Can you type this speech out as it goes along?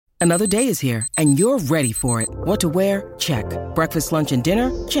Another day is here, and you're ready for it. What to wear? Check. Breakfast, lunch, and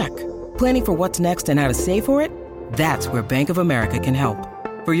dinner? Check. Planning for what's next and how to save for it? That's where Bank of America can help.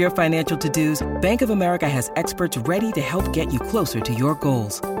 For your financial to-dos, Bank of America has experts ready to help get you closer to your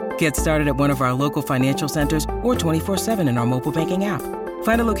goals. Get started at one of our local financial centers or 24/7 in our mobile banking app.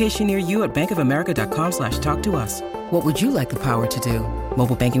 Find a location near you at bankofamerica.com/talktous. What would you like the power to do?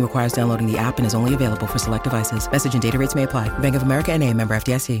 Mobile banking requires downloading the app and is only available for select devices. Message and data rates may apply. Bank of America N.A., member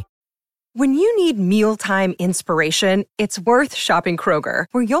FDIC. When you need mealtime inspiration, it's worth shopping Kroger,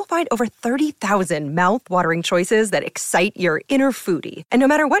 where you'll find over 30,000 mouth-watering choices that excite your inner foodie. And no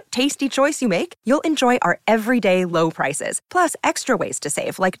matter what tasty choice you make, you'll enjoy our everyday low prices, plus extra ways to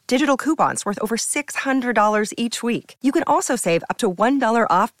save, like digital coupons worth over $600 each week. You can also save up to $1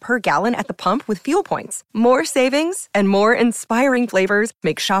 off per gallon at the pump with fuel points. More savings and more inspiring flavors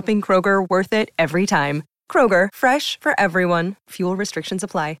make shopping Kroger worth it every time. Kroger, fresh for everyone. Fuel restrictions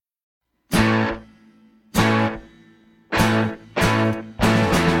apply. Number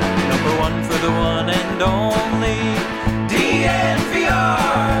one for the one and only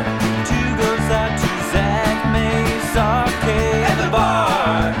DNVR. Two goes out to Zach Mace, Arcade, and the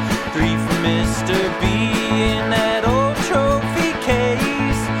bar. Three for Mr. B in that old trophy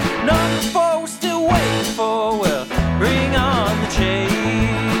case. Number four we're still waiting for, well, bring on the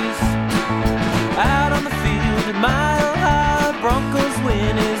chase. Out on the field at Mile High, Broncos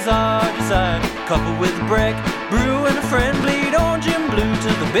win is our desire. Coupled with a break, brew and a friend, bleed orange and blue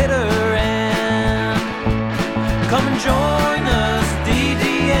to the bitter end. Come and join us,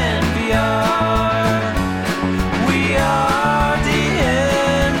 DDNVR. We are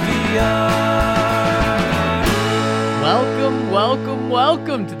DNVR.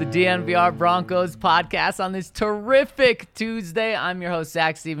 Welcome to the DNVR Broncos podcast on this terrific Tuesday. I'm your host,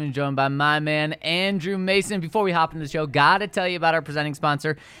 Zach Stevens, joined by my man, Andrew Mason. Before we hop into the show, gotta tell you about our presenting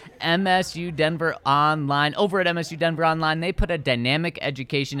sponsor, MSU Denver Online. Over at MSU Denver Online, they put a dynamic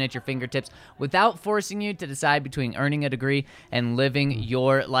education at your fingertips without forcing you to decide between earning a degree and living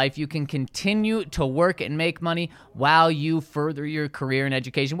your life. You can continue to work and make money while you further your career in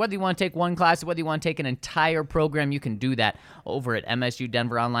education. Whether you want to take one class or whether you want to take an entire program, you can do that over at MSU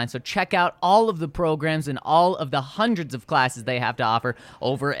Denver Online. So check out all of the programs and all of the hundreds of classes they have to offer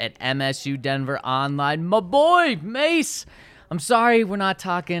over at MSU Denver Online. My boy, Mace, I'm sorry we're not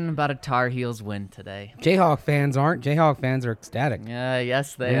talking about a Tar Heels win today. Jayhawk fans aren't. Jayhawk fans are ecstatic.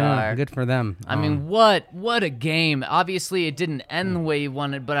 Yes, they are. Good for them. I mean, what a game. Obviously, it didn't end the way you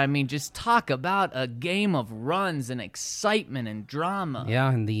wanted, but I mean, just talk about a game of runs and excitement and drama.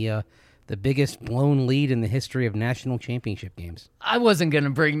 Yeah, and the biggest blown lead in the history of national championship games. I wasn't going to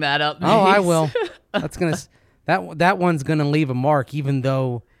bring that up, Mace. Oh, I will. That one's gonna leave a mark, even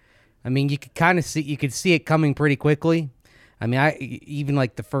though, I mean, you could see it coming pretty quickly. I mean, even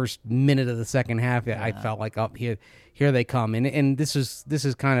like the first minute of the second half, I felt like, up here they come, and this has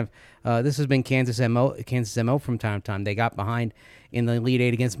been Kansas MO from time to time. They got behind in the Elite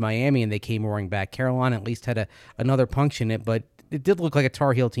Eight against Miami, and they came roaring back. Carolina at least had another punch in it, but it did look like a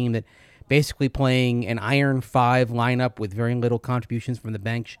Tar Heel team that basically playing an Iron 5 lineup with very little contributions from the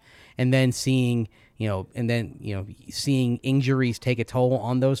bench, and then seeing injuries take a toll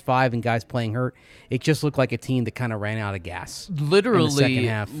on those 5 and guys playing hurt. It just looked like a team that kind of ran out of gas. Literally, in the second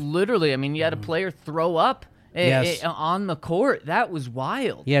half. I mean, you had a player throw up on the court. That was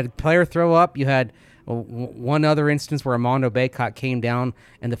wild. You had a player throw up. You had one other instance where Armando Bacot came down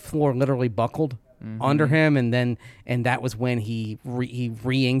and the floor literally buckled under him, and that was when he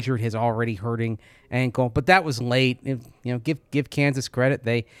re-injured his already hurting ankle. But that was late. Give Kansas credit.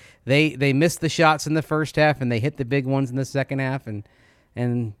 They missed the shots in the first half and they hit the big ones in the second half,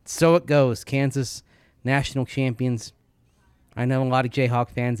 and so it goes. Kansas national champions. I know a lot of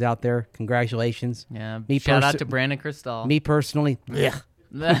Jayhawk fans out there. Congratulations. Yeah. Shout out to Brandon Cristal. Me personally. Blech.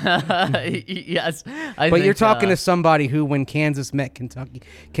 Yes, but you're talking to somebody who, when Kansas met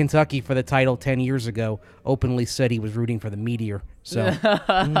Kentucky for the title 10 years ago, openly said he was rooting for the Meteor. So,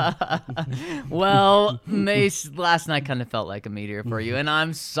 well, Mace, last night kind of felt like a meteor for you, and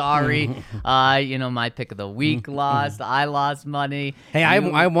I'm sorry. My pick of the week lost. I lost money. Hey,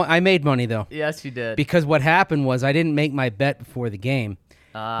 I made money though. Yes, you did. Because what happened was I didn't make my bet before the game.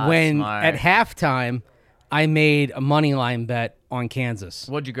 Smart. At halftime, I made a money line bet on Kansas.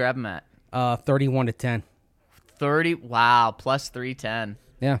 What'd you grab them at? 31-10. 30. Wow, plus 310.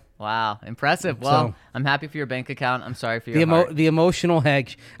 Yeah. Wow, impressive. Well, So- I'm happy for your bank account. I'm sorry for your heart. The emotional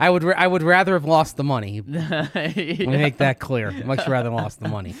hedge. I would rather have lost the money. Let me make that clear. Much rather lost the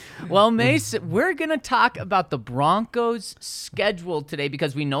money. Well, Mace, we're going to talk about the Broncos' schedule today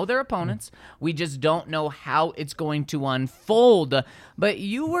because we know their opponents. We just don't know how it's going to unfold. But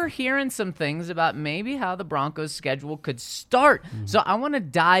you were hearing some things about maybe how the Broncos' schedule could start. So I want to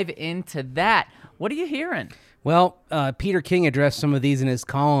dive into that. What are you hearing? Well, Peter King addressed some of these in his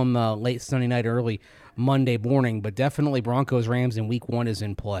column late Sunday night, early Monday morning, but definitely Broncos-Rams in Week 1 is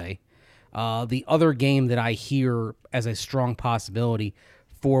in play. The other game that I hear as a strong possibility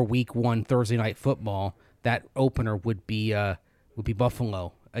for Week 1 Thursday Night Football, that opener would be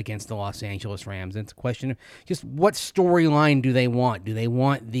Buffalo against the Los Angeles Rams. And it's a question of just what storyline do they want? Do they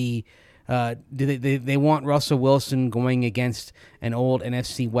want the they want Russell Wilson going against an old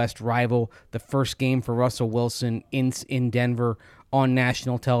NFC West rival, the first game for Russell Wilson in Denver on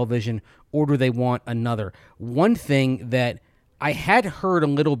national television, or do they want another? One thing that I had heard a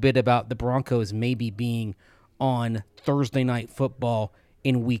little bit about the Broncos maybe being on Thursday Night Football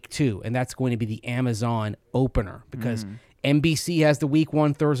in Week 2, and that's going to be the Amazon opener because NBC has the Week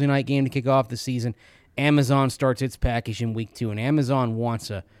 1 Thursday night game to kick off the season. Amazon starts its package in Week 2, and Amazon wants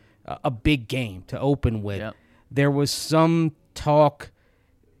a big game to open with. Yep. There was some talk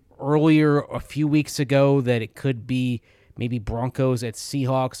earlier a few weeks ago that it could be maybe Broncos at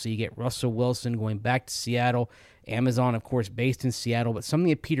Seahawks, so you get Russell Wilson going back to Seattle. Amazon, of course, based in Seattle, but something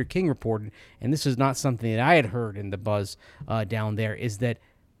that Peter King reported, and this is not something that I had heard in the buzz down there, is that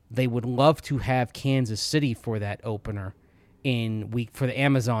they would love to have Kansas City for that opener for the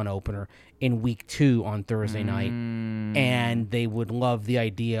Amazon opener in Week 2 on Thursday night, and they would love the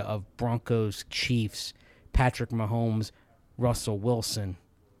idea of Broncos, Chiefs, Patrick Mahomes, Russell Wilson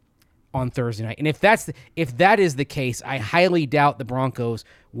on Thursday night. And if that is the case, I highly doubt the Broncos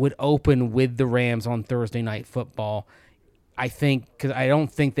would open with the Rams on Thursday Night Football. Because I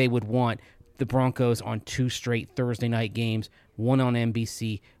don't think they would want the Broncos on 2 straight Thursday night games, one on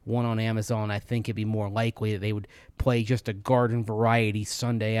NBC, one on Amazon. I think it'd be more likely that they would play just a garden variety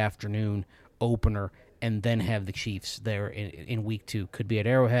Sunday afternoon opener and then have the Chiefs there in Week 2. Could be at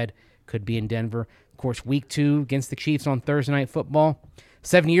Arrowhead, could be in Denver. Of course, Week 2 against the Chiefs on Thursday Night Football.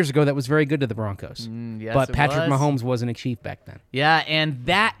 7 years ago, that was very good to the Broncos. Yes, but it Patrick was. Mahomes wasn't a Chief back then. Yeah, and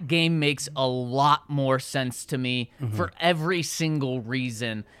that game makes a lot more sense to me for every single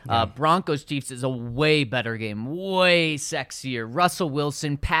reason. Broncos-Chiefs is a way better game, way sexier. Russell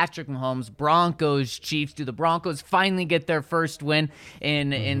Wilson, Patrick Mahomes, Broncos-Chiefs. Do the Broncos finally get their first win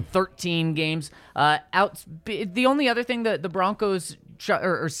in 13 games? The only other thing that the Broncos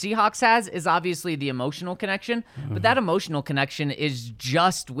or Seahawks has is obviously the emotional connection, but that emotional connection is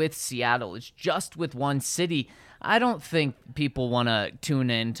just with Seattle. It's just with one city. I don't think people want to tune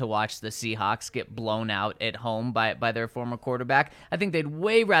in to watch the Seahawks get blown out at home by their former quarterback. I think they'd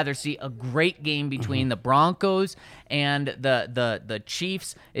way rather see a great game between the Broncos and the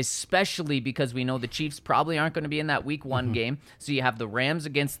Chiefs, especially because we know the Chiefs probably aren't going to be in that Week 1 game. So you have the Rams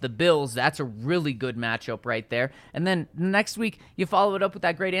against the Bills. That's a really good matchup right there. And then next week, you follow it up with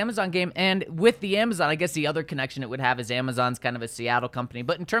that great Amazon game. And with the Amazon, I guess the other connection it would have is Amazon's kind of a Seattle company.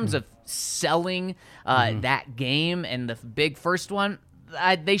 But in terms of selling that game and the big first one,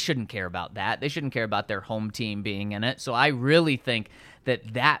 they shouldn't care about that. They shouldn't care about their home team being in it. So I really think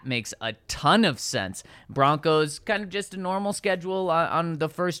that makes a ton of sense. Broncos, kind of just a normal schedule on the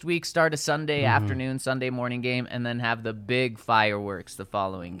first week, start a Sunday afternoon, Sunday morning game, and then have the big fireworks the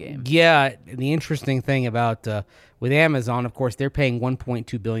following game. Yeah, the interesting thing about with Amazon, of course, they're paying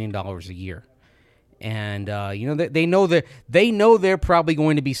 $1.2 billion a year. And they know they're probably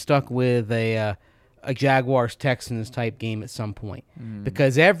going to be stuck with a Jaguars-Texans type game at some point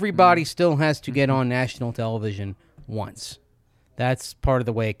because everybody still has to get on national television once. That's part of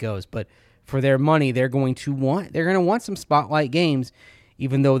the way it goes. But for their money, they're going to want some spotlight games,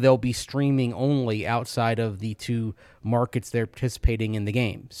 even though they'll be streaming only outside of the 2 markets they're participating in the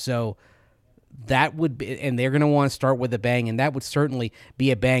game. So that would be, and they're going to want to start with a bang, and that would certainly be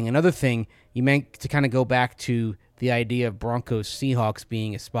a bang. Another thing, you meant to kind of go back to the idea of Broncos-Seahawks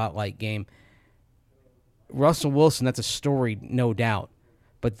being a spotlight game. Russell Wilson, that's a story, no doubt.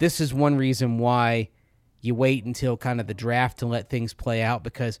 But this is one reason why you wait until kind of the draft to let things play out,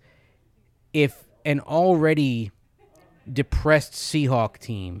 because if an already depressed Seahawk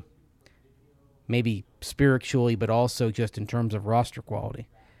team, maybe spiritually but also just in terms of roster quality,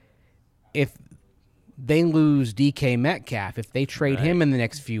 if they lose DK Metcalf, if they trade him in the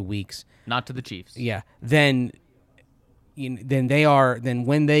next few weeks, Not to the Chiefs. yeah, then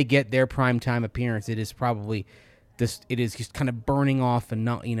when they get their primetime appearance, it is probably it is just kind of burning off and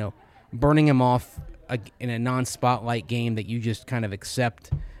not, burning him off in a non-spotlight game that you just kind of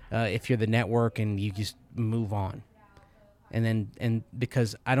accept if you're the network and you just move on. And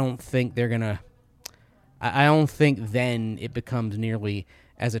because I don't think they're gonna, I don't think then it becomes nearly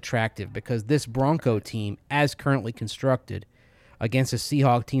as attractive, because this Bronco team, as currently constructed, against a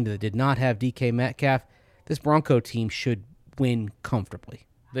Seahawks team that did not have DK Metcalf, this Bronco team should win comfortably.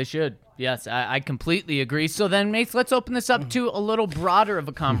 They should. Yes, I completely agree. So then, Mace, let's open this up to a little broader of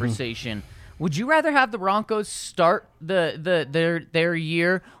a conversation. Would you rather have the Broncos start their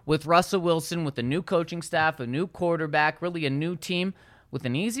year with Russell Wilson, with a new coaching staff, a new quarterback, really a new team, with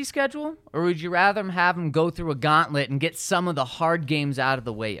an easy schedule? Or would you rather have them go through a gauntlet and get some of the hard games out of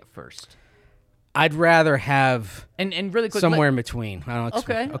the way at first? I'd rather have and really quick, somewhere in between. I don't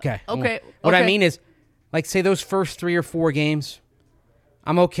know. Okay. What I mean is, like, say those first 3 or 4 games,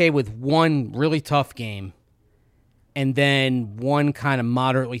 I'm okay with one really tough game and then one kind of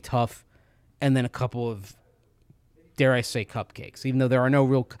moderately tough and then a couple of, dare I say, cupcakes, even though there are no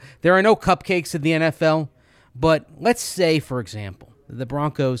cupcakes in the NFL. But let's say, for example, the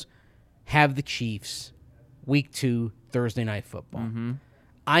Broncos have the Chiefs week 2, Thursday Night Football. Mm-hmm.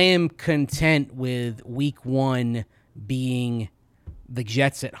 I am content with week 1 being the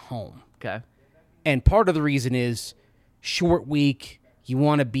Jets at home. Okay. And part of the reason is short week, you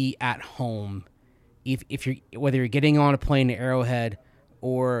want to be at home. If you're, whether you're getting on a plane to Arrowhead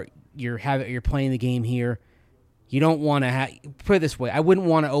or you're playing the game here, you don't want to put it this way, I wouldn't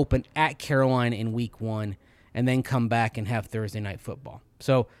want to open at Carolina in week 1 and then come back and have Thursday Night Football.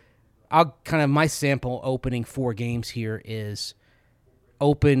 So my sample opening 4 games here is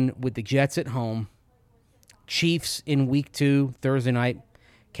open with the Jets at home, Chiefs in week 2, Thursday night,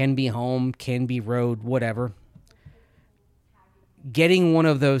 can be home, can be road, whatever. Getting one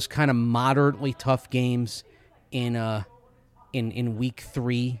of those kind of moderately tough games in week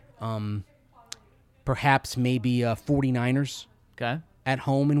 3, perhaps maybe 49ers at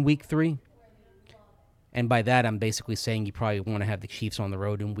home in week 3. And by that, I'm basically saying you probably want to have the Chiefs on the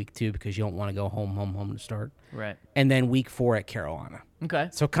road in week 2 because you don't want to go home to start. Right. And then week 4 at Carolina. Okay.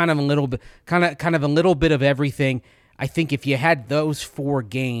 So kind of a little bit of everything. I think if you had those 4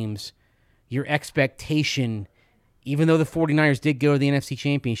 games, your expectation, even though the 49ers did go to the NFC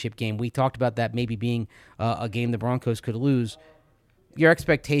Championship game, we talked about that maybe being a game the Broncos could lose. Your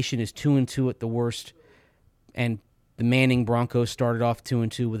expectation is 2-2 at the worst, and the Manning Broncos started off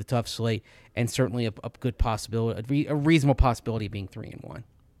 2-2 with a tough slate, and certainly a good possibility, a reasonable possibility of being 3-1.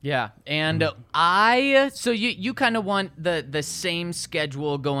 Yeah, and so you kind of want the same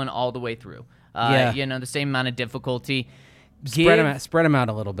schedule going all the way through. The same amount of difficulty. Spread them out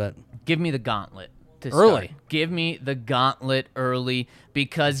a little bit. Give me the gauntlet to early. Start. Give me the gauntlet early,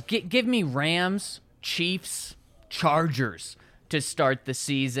 because give me Rams, Chiefs, Chargers to start the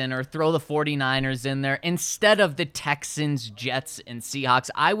season, or throw the 49ers in there instead of the Texans, Jets, and Seahawks.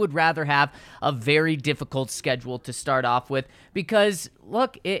 I would rather have a very difficult schedule to start off with, because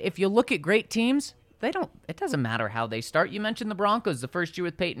look, if you look at great teams, it doesn't matter how they start. You mentioned the Broncos, the first year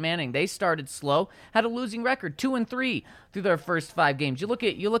with Peyton Manning. They started slow, had a losing record, 2-3 through their first 5 games. You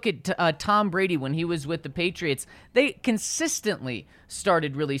look at Tom Brady when he was with the Patriots. They consistently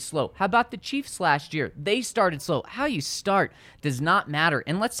started really slow. How about the Chiefs last year? They started slow. How you start does not matter.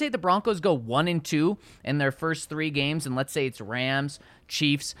 And let's say the Broncos go 1-2 in their first 3 games, and let's say it's Rams,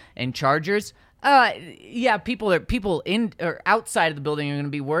 Chiefs, and Chargers. People in or outside of the building are going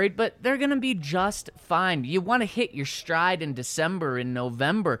to be worried, but they're going to be just fine. You want to hit your stride in December and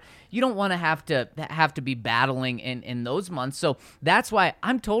November. You don't want to have to be battling in those months. So that's why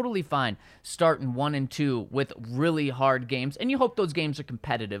I'm totally fine starting 1-2 with really hard games, and you hope those games are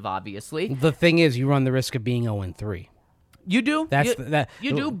competitive. Obviously, the thing is, you run the risk of being 0-3. You do.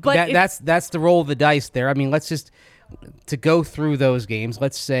 You do. But that's the roll of the dice there. I mean, let's just to go through those games.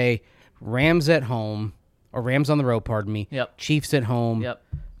 Let's say Rams at home, or Rams on the road, pardon me. Yep. Chiefs at home. Yep.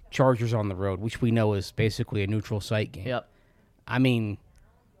 Chargers on the road, which we know is basically a neutral site game. Yep. I mean,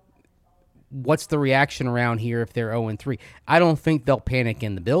 what's the reaction around here if they're 0-3? I don't think they'll panic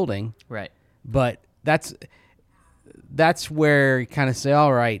in the building. Right. But that's where you kind of say,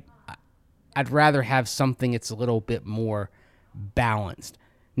 all right, I'd rather have something that's a little bit more balanced.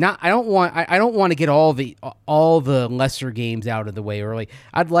 Now, I don't want to get all the lesser games out of the way early.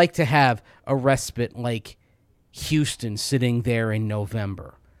 I'd like to have a respite like Houston sitting there in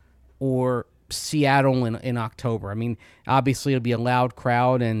November, or Seattle in October. I mean, obviously it'll be a loud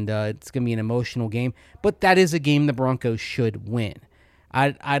crowd and it's going to be an emotional game, but that is a game the Broncos should win.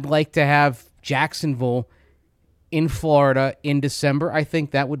 I'd like to have Jacksonville in Florida in December. I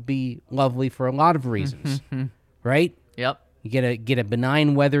think that would be lovely for a lot of reasons. right? Yep. You get a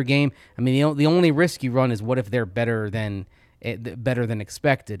benign weather game. I mean, the only risk you run is what if they're better than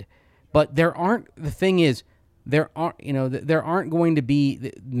expected. But there aren't. The thing is, there aren't going to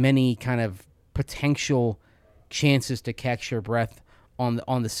be many kind of potential chances to catch your breath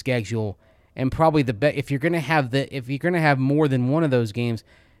on the schedule. And probably if you're going to have more than one of those games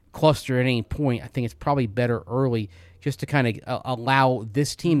cluster at any point, I think it's probably better early just to kind of allow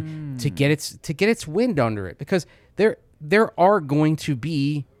this team to get its wind under it, because there are going to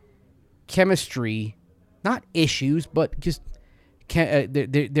be chemistry, not issues, but just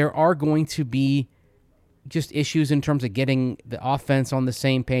there are going to be just issues in terms of getting the offense on the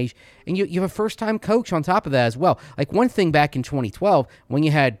same page. And you have a first-time coach on top of that as well. Like, one thing back in 2012, when you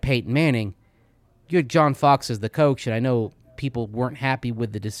had Peyton Manning, you had John Fox as the coach, and I know people weren't happy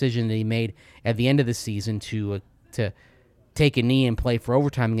with the decision that he made at the end of the season to take a knee and play for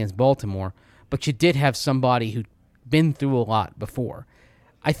overtime against Baltimore. But you did have somebody who'd been through a lot before.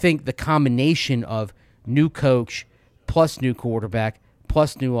 I think the combination of new coach plus new quarterback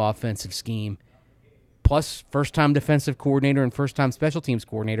plus new offensive scheme plus first-time defensive coordinator and first-time special teams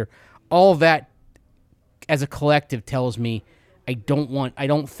coordinator, all that as a collective tells me I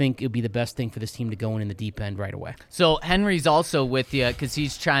don't think it would be the best thing for this team to go in the deep end right away. So Henry's also with you because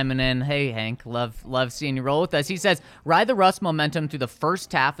he's chiming in. Hey, Hank, love seeing you roll with us. He says, ride the Russ momentum through the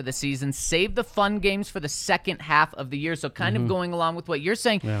first half of the season. Save the fun games for the second half of the year. So kind of going along with what you're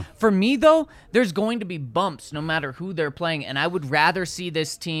saying. Yeah. For me, though, there's going to be bumps no matter who they're playing. And I would rather see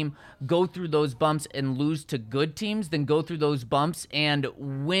this team go through those bumps and lose to good teams than go through those bumps and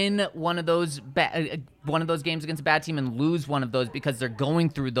win one of those games against a bad team and lose one of those because they're going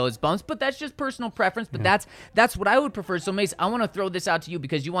through those bumps. But that's just personal preference. But that's what I would prefer. So, Mace, I want to throw this out to you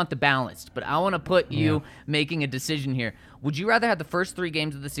because you want the balanced. But I want to put you making a decision here. Would you rather have the first 3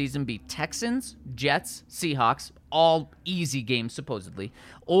 games of the season be Texans, Jets, Seahawks, all easy games supposedly,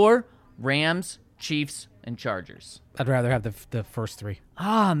 or Rams, Chiefs, and Chargers? I'd rather have the first 3.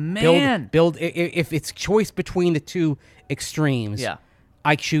 Ah, man. Build if it's choice between the two extremes. Yeah.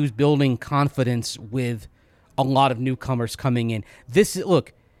 I choose building confidence with a lot of newcomers coming in.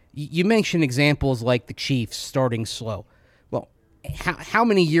 Look, you mentioned examples like the Chiefs starting slow. Well, how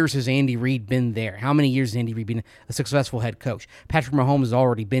many years has Andy Reid been there? How many years has Andy Reid been a successful head coach? Patrick Mahomes has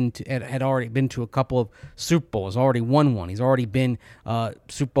already had already been to a couple of Super Bowls, already won one. He's already been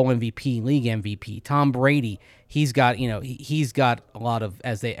Super Bowl MVP, league MVP. Tom Brady, he's got a lot of,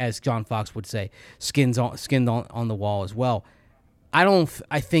 as John Fox would say, skins on the wall as well.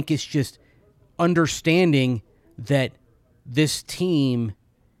 I think it's just understanding that this team,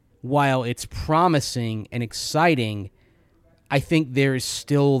 while it's promising and exciting, I think there is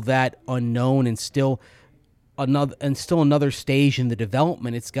still that unknown and still another stage in the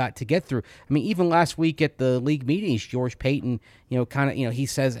development it's got to get through. I mean, even last week at the league meetings, George Payton, he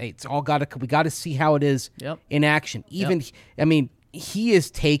says, hey, we got to see how it is in action. He is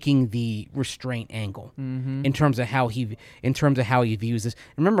taking the restraint angle in terms of how he views this.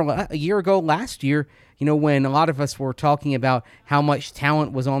 Remember a year ago, last year, when a lot of us were talking about how much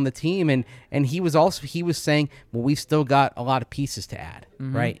talent was on the team, and he was saying, well, we've still got a lot of pieces to add,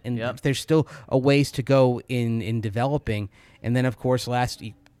 right? And there's still a ways to go in developing. And then, of course,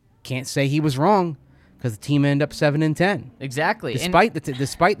 you can't say he was wrong, because the team ended up 7-10. Exactly. Despite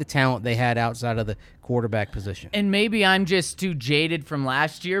the talent they had outside of the quarterback position. And maybe I'm just too jaded from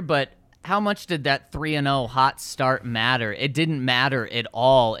last year, but how much did that 3-0 hot start matter? It didn't matter at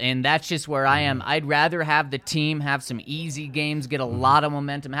all, and that's just where I am. I'd rather have the team have some easy games, get a lot of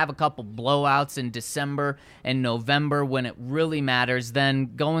momentum, have a couple blowouts in December and November when it really matters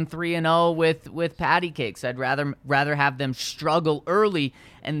than going 3-0 with patty cakes. I'd rather have them struggle early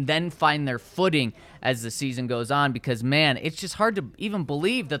and then find their footing as the season goes on, because, man, it's just hard to even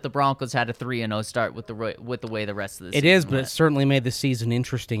believe that the Broncos had a 3-0 start with the way the rest of the season It is, but went. it certainly made the season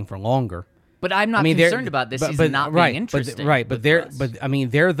interesting for longer. But I'm not concerned about this season not being interesting.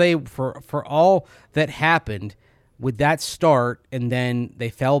 They're they for all that happened with that start, and then they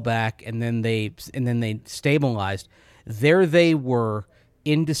fell back, and then they stabilized. There they were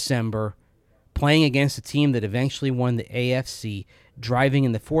in December, playing against a team that eventually won the AFC, driving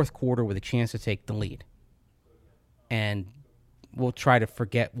in the fourth quarter with a chance to take the lead. And we'll try to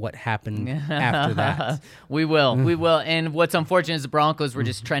forget what happened after that. We will. And what's unfortunate is the Broncos were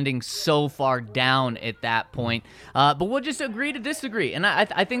just trending so far down at that point. But we'll just agree to disagree. And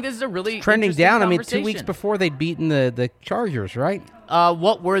I think this is a really Trending interesting down. I mean, 2 conversation. weeks before they'd beaten the Chargers, right?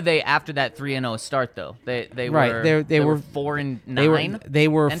 What were they after that 3-0 start though? They Right, were they were 4-9. They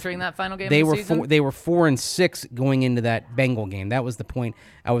were entering that final game. They of the were season? they were 4-6 going into that Bengal game. That was the point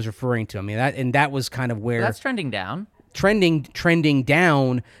I was referring to. I mean that was kind of where That's trending down. trending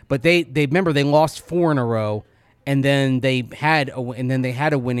down. But they remember they lost 4 in a row, and then they had a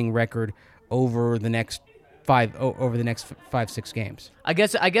winning record over the next 5-6 games. I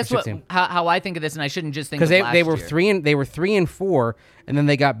guess what, 16. how I think of this, and I shouldn't just think Because of last they were year. 3-4, and then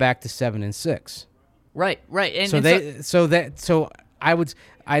they got back to 7-6. Right. And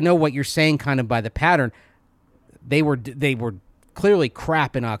I know what you're saying kind of by the pattern. They were clearly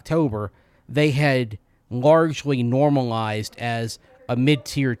crap in October. They had largely normalized as a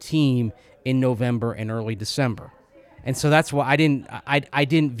mid-tier team in November and early December. And so that's why I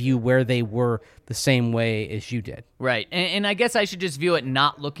didn't view where they were the same way as you did. Right, and I guess I should just view it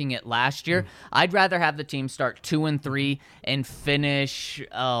not looking at last year. I'd rather have the team start 2-3 and finish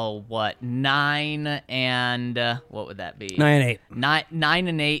 9 and what would that be? 9-8.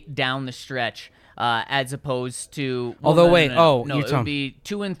 9-8 down the stretch, as opposed to. Although it would be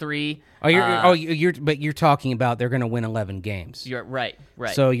 2-3. You're talking about they're going to win 11 games. You're right.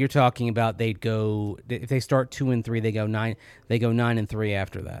 So you're talking about they'd go if they start 2-3, they go 9-3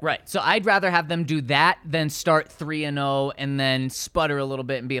 after that. Right. So I'd rather have them do that than start 3-0 and then sputter a little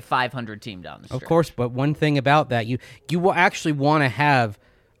bit and be a 500 team down the stretch. Of course, but one thing about that, you will actually want to have,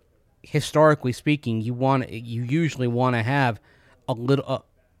 historically speaking, you usually want to have a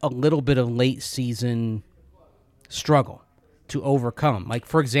little bit of late season struggle to overcome. Like,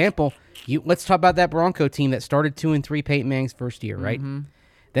 for example, let's talk about that Bronco team that started 2-3 Peyton Manning's first year, right? Mm-hmm.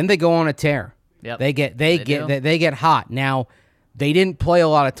 Then they go on a tear. Yep. They get hot. Now, they didn't play a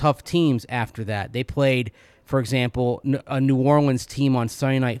lot of tough teams after that. They played, for example, a New Orleans team on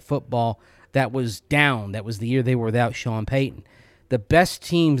Sunday Night Football that was down. That was the year they were without Sean Payton. The best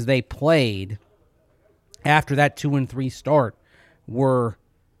teams they played after that 2-3 start were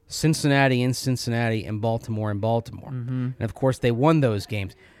Cincinnati and Baltimore. Mm-hmm. And of course they won those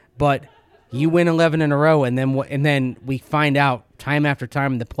games. But you win 11 in a row, and then we find out time after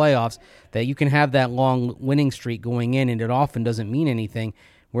time in the playoffs that you can have that long winning streak going in, and it often doesn't mean anything.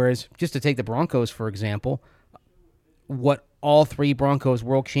 Whereas, just to take the Broncos for example, what all 3 Broncos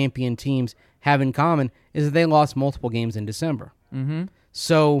world champion teams have in common is that they lost multiple games in December. Mm-hmm.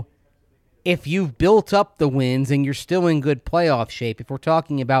 So if you've built up the wins and you're still in good playoff shape, if we're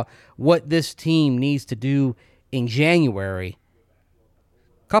talking about what this team needs to do in January,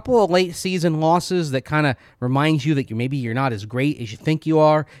 a couple of late season losses that kind of reminds you that maybe you're not as great as you think you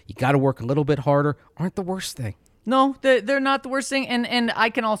are, you got to work a little bit harder, aren't the worst thing. No, they're not the worst thing, and I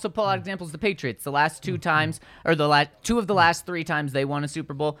can also pull out examples. The Patriots, the last 2 times, or two of the last 3 times they won a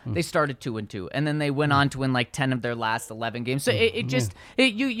Super Bowl, they started 2-2, and then they went on to win like 10 of their last 11 games. So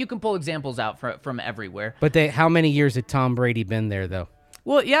you can pull examples out from everywhere. But how many years had Tom Brady been there though?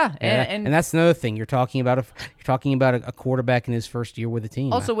 Well, yeah, and that's another thing. You're talking about a quarterback in his first year with the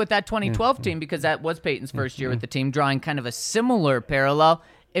team. Also, with that 2012 team, because that was Peyton's first year with the team, drawing kind of a similar parallel.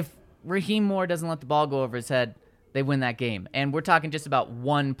 If Raheem Moore doesn't let the ball go over his head, they win that game. And we're talking just about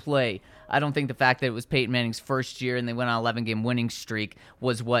one play. I don't think the fact that it was Peyton Manning's first year and they went on an 11-game winning streak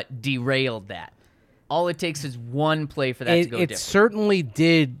was what derailed that. All it takes is one play for that to go different. It certainly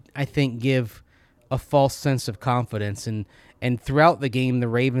did, I think, give a false sense of confidence. And throughout the game, the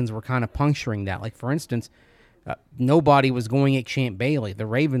Ravens were kind of puncturing that. Like, for instance, nobody was going at Champ Bailey. The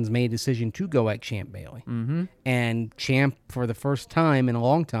Ravens made a decision to go at Champ Bailey. Mm-hmm. And Champ, for the first time in a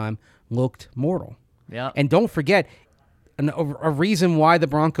long time, looked mortal. Yeah. And don't forget, a reason why the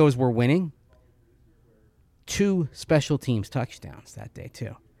Broncos were winning, 2 special teams touchdowns that day,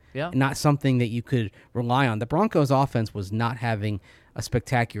 too. Yeah. Not something that you could rely on. The Broncos offense was not having a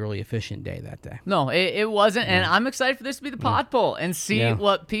spectacularly efficient day that day. No, it wasn't, and I'm excited for this to be the pod poll and see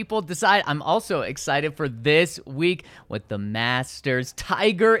what people decide. I'm also excited for this week with the Masters.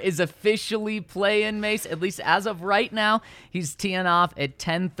 Tiger is officially playing, Mace, at least as of right now. He's teeing off at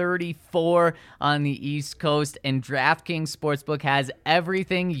 10:34 on the East Coast, and DraftKings Sportsbook has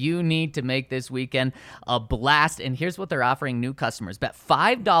everything you need to make this weekend a blast. And here's what they're offering new customers. Bet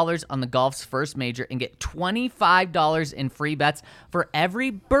 $5 on the golf's first major and get $25 in free bets for every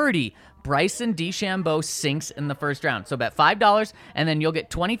birdie Bryson DeChambeau sinks in the first round. So bet $5, and then you'll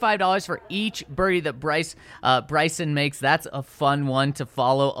get $25 for each birdie that Bryson makes. That's a fun one to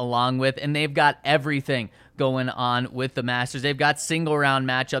follow along with, and they've got everything going on with the Masters. They've got single round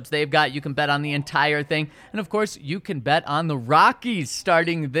matchups. You can bet on the entire thing. And of course, you can bet on the Rockies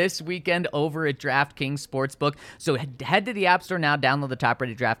starting this weekend over at DraftKings Sportsbook. So head to the App Store now, download the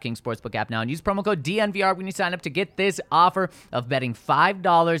top-rated DraftKings Sportsbook app now, and use promo code DNVR when you sign up to get this offer of betting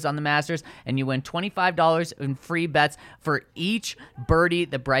 $5 on the Masters, and you win $25 in free bets for each birdie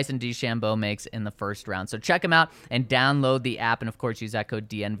that Bryson DeChambeau makes in the first round. So check them out and download the app, and of course, use that code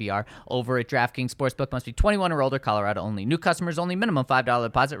DNVR over at DraftKings Sportsbook. Must be 21 or older, Colorado only. New customers only. Minimum $5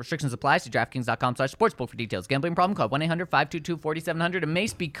 deposit. Restrictions apply. See DraftKings.com/sportsbook for details. Gambling problem? Call 1-800-522-4700. And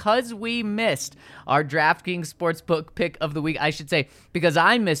Mace, because we missed our DraftKings Sportsbook pick of the week, I should say, because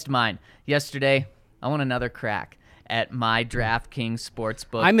I missed mine yesterday, I want another crack at my DraftKings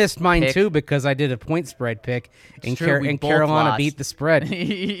Sportsbook. I missed mine pick. too because I did a point spread pick, and, We both Carolina lost. beat the spread.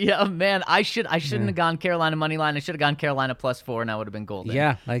 Yeah, man, I shouldn't have gone Carolina money line. I should have gone Carolina +4, and I would have been golden.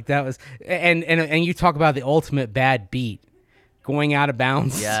 Yeah, like that was, and you talk about the ultimate bad beat, going out of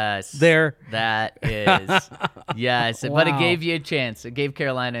bounds. Yes. There. That is. Yes. But it Wow. gave you a chance. It gave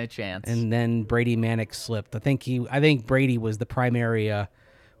Carolina a chance. And then Brady Manick slipped. I think Brady was the primary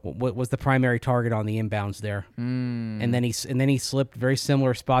was the primary target on the inbounds there. And then he slipped, very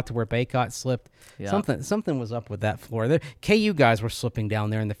similar spot to where Baycott slipped. Yeah. Something was up with that floor. KU guys were slipping down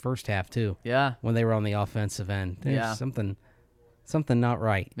there in the first half too. Yeah. When they were on the offensive end. There's Yeah. something not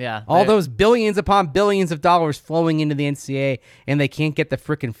right. Yeah. All those billions upon billions of dollars flowing into the NCAA, and they can't get the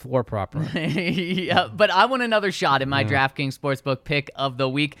freaking floor proper. Yeah, but I want another shot at my DraftKings Sportsbook pick of the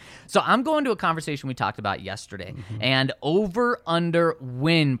week. So I'm going to a conversation we talked about yesterday, and over-under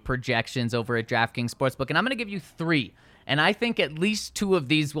win projections over at DraftKings Sportsbook, and I'm going to give you 3. And I think at least 2 of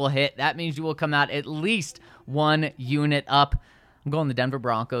these will hit. That means you will come out at least 1 unit up. I'm going the Denver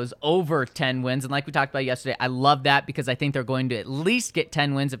Broncos over 10 wins. And like we talked about yesterday, I love that because I think they're going to at least get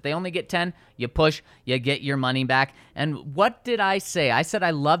 10 wins. If they only get 10, you push, you get your money back. And what did I say? I said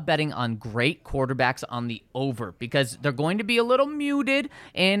I love betting on great quarterbacks on the over because they're going to be a little muted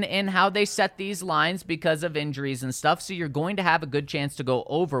in how they set these lines because of injuries and stuff. So you're going to have a good chance to go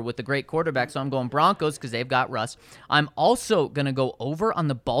over with the great quarterback. So I'm going Broncos because they've got Russ. I'm also going to go over on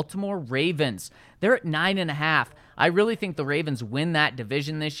the Baltimore Ravens. They're at 9.5. I really think the Ravens win that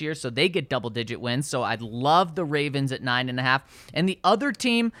division this year, so they get double-digit wins. So I'd love the Ravens at 9.5. And the other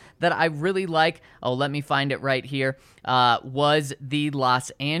team that I really like, let me find it right here, was the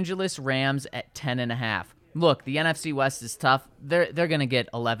Los Angeles Rams at 10.5. Look, the NFC West is tough. They're going to get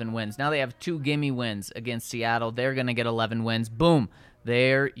 11 wins. Now they have 2 gimme wins against Seattle. They're going to get 11 wins. Boom.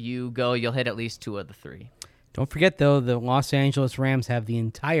 There you go. You'll hit at least 2 of the 3. Don't forget, though, the Los Angeles Rams have the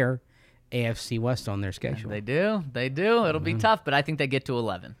entire AFC West on their schedule. They do. It'll be tough, but I think they get to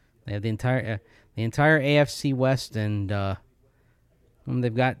 11. They have the entire AFC West, and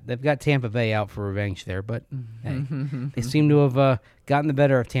they've got Tampa Bay out for revenge there. But hey, they seem to have gotten the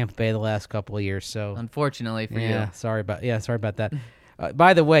better of Tampa Bay the last couple of years. So Unfortunately for you. sorry about that.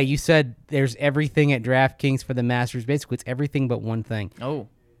 By the way, you said there's everything at DraftKings for the Masters. Basically, it's everything but one thing. Oh.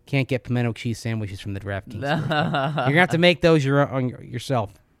 Can't get pimento cheese sandwiches from the DraftKings. You're gonna have to make those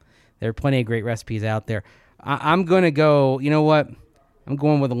yourself. There are plenty of great recipes out there. I'm going to go, you know what? I'm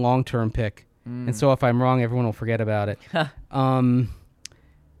going with a long-term pick. And so if I'm wrong, everyone will forget about it.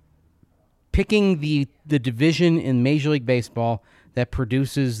 Picking the division in Major League Baseball that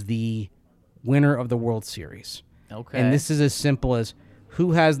produces the winner of the World Series. Okay. And this is as simple as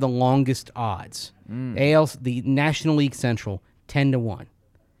who has the longest odds. The National League Central, 10-1.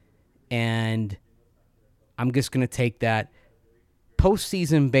 And I'm just going to take that.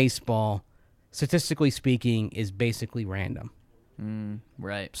 Postseason baseball, statistically speaking, is basically random.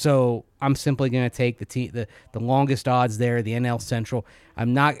 Right. So I'm simply going to take the longest odds there, the NL Central.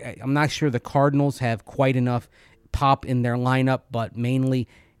 I'm not sure the Cardinals have quite enough pop in their lineup, but mainly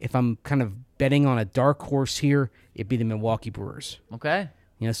if I'm kind of betting on a dark horse here, it'd be the Milwaukee Brewers. Okay.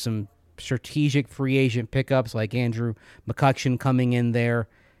 You know, some strategic free agent pickups like Andrew McCutchen coming in there.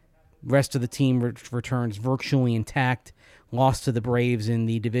 Rest of the team returns virtually intact. Lost to the Braves in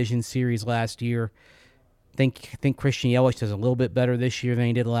the division series last year. Think Christian Yelich does a little bit better this year than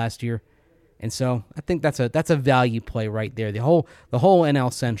he did last year, and so I think that's a value play right there. The whole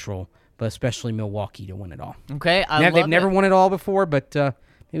NL Central, but especially Milwaukee to win it all. Okay. They've never won it all before, but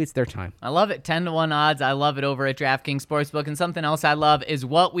maybe it's their time. I love it. 10-1 odds. I love it over at DraftKings Sportsbook. And something else I love is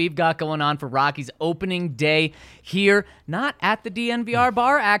what we've got going on for Rockies opening day here, not at the DNVR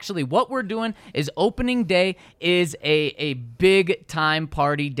bar, actually. What we're doing is opening day is a big time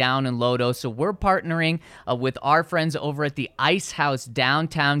party down in Lodo. So we're partnering with our friends over at the Ice House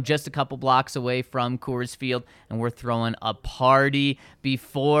downtown, just a couple blocks away from Coors Field. And we're throwing a party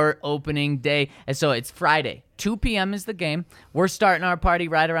before opening day. And so it's Friday. 2 p.m. is the game. We're starting our party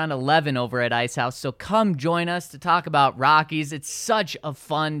right around 11 over at Ice House, so come join us to talk about Rockies. It's such a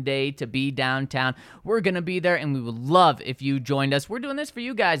fun day to be downtown. We're going to be there, and we would love if you joined us. We're doing this for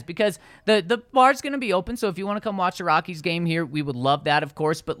you guys because the bar's going to be open, so if you want to come watch the Rockies game here, we would love that, of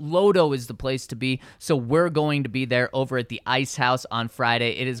course, but Lodo is the place to be, so we're going to be there over at the Ice House on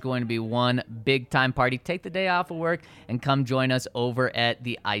Friday. It is going to be one big-time party. Take the day off of work and come join us over at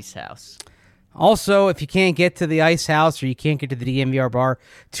the Ice House. Also, if you can't get to the Ice House or you can't get to the DNVR bar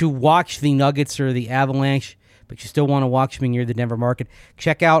to watch the Nuggets or the Avalanche, but you still want to watch them near the Denver market,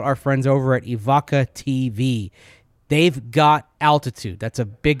 check out our friends over at Evoca TV. They've got altitude. That's a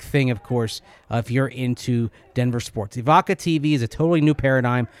big thing, of course, if you're into Denver sports. Evoca TV is a totally new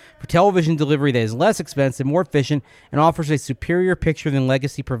paradigm for television delivery that is less expensive, more efficient, and offers a superior picture than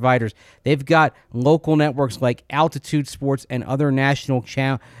legacy providers. They've got local networks like Altitude Sports and other national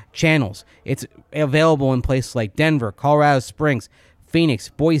channels. It's available in places like Denver, Colorado Springs, Phoenix,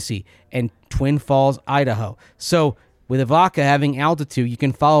 Boise, and Twin Falls, Idaho. So with Evoca having altitude, you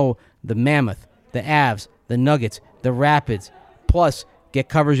can follow the Mammoth, the Avs, the Nuggets, the Rapids, plus get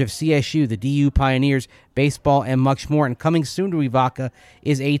coverage of CSU, the DU Pioneers, baseball, and much more. And coming soon to Evoca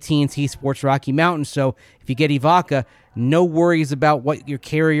is AT&T Sports Rocky Mountain. So if you get Evoca, no worries about what your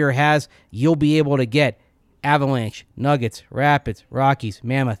carrier has. You'll be able to get Avalanche, Nuggets, Rapids, Rockies,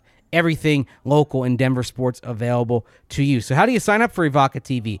 Mammoth, everything local in Denver sports available to you. So how do you sign up for Evoca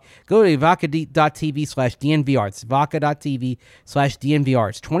TV? Go to evoca.tv/DNVR. It's evoca.tv/DNVR.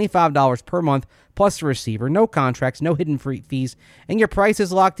 It's $25 per month plus the receiver. No contracts, no hidden fees, and your price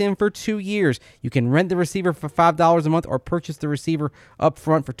is locked in for 2 years. You can rent the receiver for $5 a month or purchase the receiver up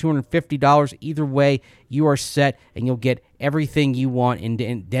front for $250. Either way, you are set, and you'll get everything you want in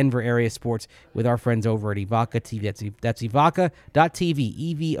Denver area sports with our friends over at Evoca TV. That's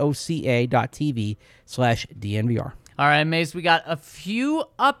evoca.tv, evoca.tv/DNVR. All right, Mace, we got a few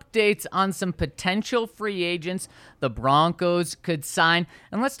updates on some potential free agents the Broncos could sign.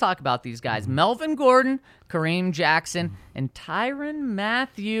 And let's talk about these guys. Melvin Gordon, Kareem Jackson, and Tyrann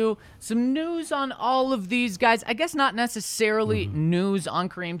Mathieu. Some news on all of these guys. I guess not necessarily news on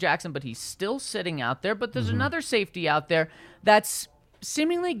Kareem Jackson, but he's still sitting out there. But there's another safety out there that's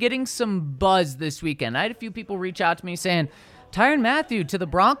seemingly getting some buzz this weekend. I had a few people reach out to me saying, Tyrann Mathieu to the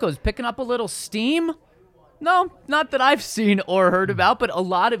Broncos, picking up a little steam? No, not that I've seen or heard about, but a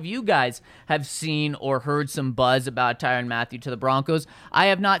lot of you guys have seen or heard some buzz about Tyrann Mathieu to the Broncos. I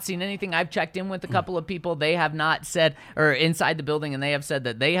have not seen anything. I've checked in with a couple of people. They have not said, or inside the building, and they have said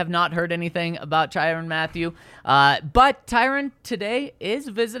that they have not heard anything about Tyrann Mathieu. But Tyrann today is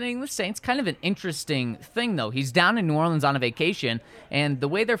visiting the Saints. Kind of an interesting thing, though. He's down in New Orleans on a vacation, and the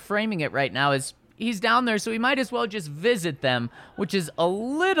way they're framing it right now is he's down there, so he might as well just visit them, which is a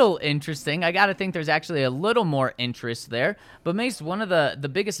little interesting. I got to think there's actually a little more interest there. But Mace, one of the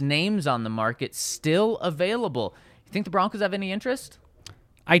biggest names on the market, still available. You think the Broncos have any interest?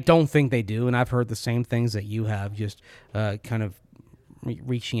 I don't think they do, and I've heard the same things that you have, just kind of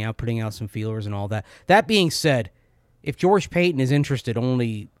reaching out, putting out some feelers and all that. That being said, if George Paton is interested,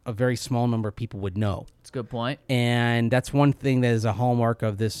 only a very small number of people would know. That's a good point. And that's one thing that is a hallmark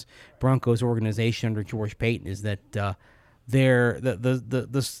of this Broncos organization under George Paton is that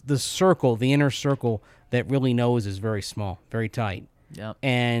the circle, the inner circle that really knows is very small, very tight. Yep.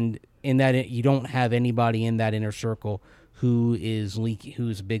 And in that, you don't have anybody in that inner circle who is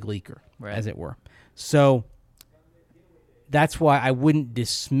a big leaker, right, as it were. So that's why I wouldn't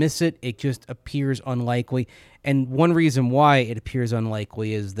dismiss it. It just appears unlikely. And one reason why it appears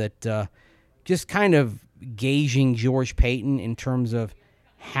unlikely is that just kind of gauging George Paton in terms of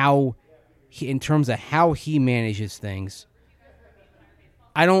how he manages things,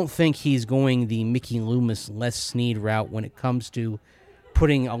 I don't think he's going the Mickey Loomis, Les Snead route when it comes to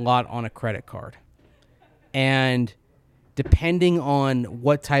putting a lot on a credit card. And depending on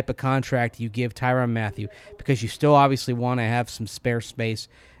what type of contract you give Tyrann Mathieu, because you still obviously want to have some spare space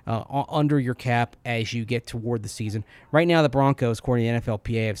under your cap as you get toward the season. Right now, the Broncos, according to the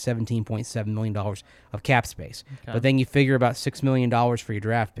NFLPA, have $17.7 million of cap space. Okay. But then you figure about $6 million for your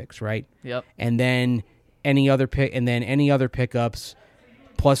draft picks, right? Yep. And then any other pickups,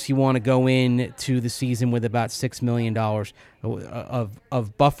 Plus, you want to go into the season with about $6 million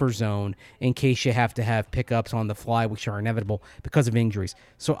of buffer zone in case you have to have pickups on the fly, which are inevitable because of injuries.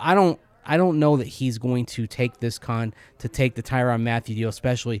 So I don't know that he's going to take the Tyrann Mathieu deal,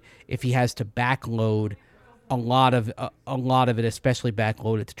 especially if he has to backload a lot of it, especially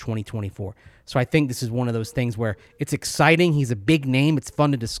backload it to 2024. So I think this is one of those things where it's exciting. He's a big name. It's fun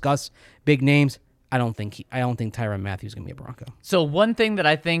to discuss big names. I don't think Tyrann Mathieu is going to be a Bronco. So one thing that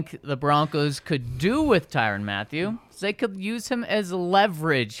I think the Broncos could do with Tyrann Mathieu is they could use him as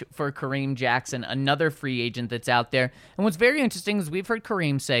leverage for Kareem Jackson, another free agent that's out there. And what's very interesting is we've heard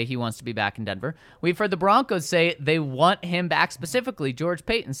Kareem say he wants to be back in Denver. We've heard the Broncos say they want him back specifically. George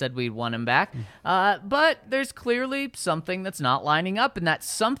Paton said we'd want him back. But there's clearly something that's not lining up, and that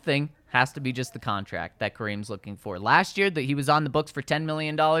something has to be just the contract that Kareem's looking for. Last year, that he was on the books for $10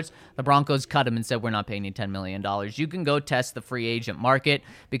 million. The Broncos cut him and said, we're not paying you $10 million. You can go test the free agent market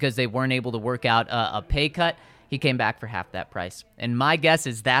because they weren't able to work out a pay cut. He came back for half that price. And my guess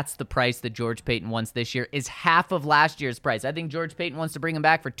is that's the price that George Paton wants this year, is half of last year's price. I think George Paton wants to bring him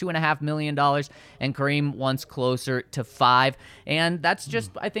back for $2.5 million, and Kareem wants closer to $5 million. And that's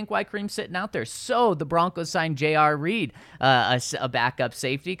just, I think, why Kareem's sitting out there. So the Broncos signed J.R. Reed, a backup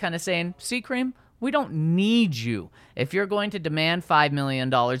safety, kind of saying, see, Kareem, we don't need you. If you're going to demand $5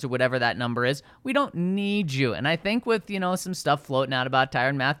 million or whatever that number is, we don't need you. And I think with, some stuff floating out about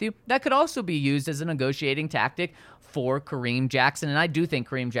Tyrann Mathieu, that could also be used as a negotiating tactic for Kareem Jackson. And I do think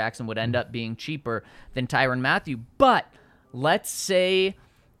Kareem Jackson would end up being cheaper than Tyrann Mathieu. But let's say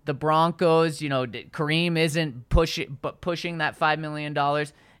the Broncos, Kareem isn't pushing that $5 million,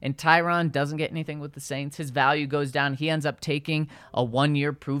 and Tyrann doesn't get anything with the Saints. His value goes down. He ends up taking a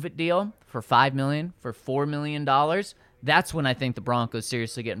 1-year prove-it deal for $5 million, for $4 million. That's when I think the Broncos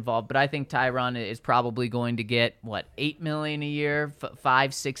seriously get involved. But I think Tyrann is probably going to get, $8 million a year,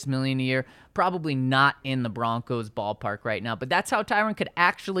 $5-6 million a year. Probably not in the Broncos ballpark right now. But that's how Tyrann could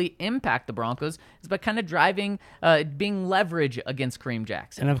actually impact the Broncos, is by kind of driving, being leverage against Kareem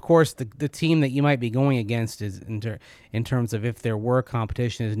Jackson. And of course, the team that you might be going against is in terms of if there were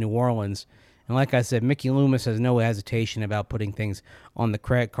competition is New Orleans. And like I said, Mickey Loomis has no hesitation about putting things on the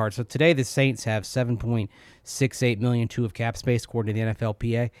credit card. So today the Saints have $7.68 million of cap space according to the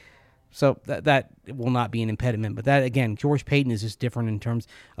NFLPA. So that will not be an impediment. But that, again, George Paton is just different in terms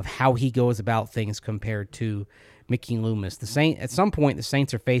of how he goes about things compared to Mickey Loomis. At some point, the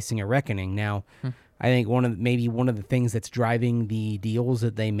Saints are facing a reckoning. Now, I think one of the things that's driving the deals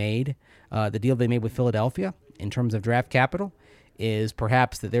that they made, the deal they made with Philadelphia in terms of draft capital, is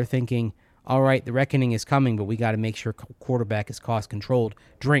perhaps that they're thinking, all right, the reckoning is coming, but we got to make sure quarterback is cost controlled.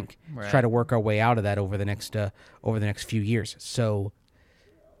 Right. Try to work our way out of that over the next few years. So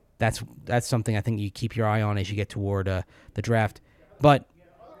that's something I think you keep your eye on as you get toward the draft. But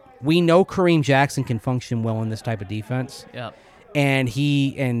we know Kareem Jackson can function well in this type of defense. Yeah. And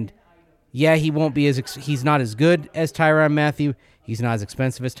he won't be he's not as good as Tyrann Mathieu. He's not as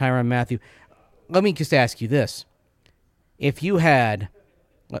expensive as Tyrann Mathieu. Let me just ask you this: if you had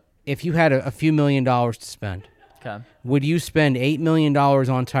a few $1 million to spend, okay, would you spend $8 million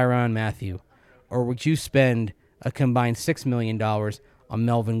on Tyrann Mathieu, or would you spend a combined $6 million on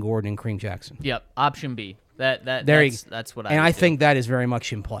Melvin Gordon and Kareem Jackson? Yep, option B. That's what I. And would I do. think that is very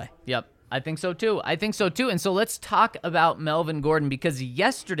much in play. Yep. I think so too. And so let's talk about Melvin Gordon, because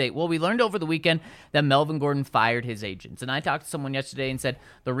we learned over the weekend that Melvin Gordon fired his agents. And I talked to someone yesterday and said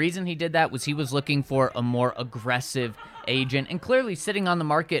the reason he did that was he was looking for a more aggressive agent, and clearly sitting on the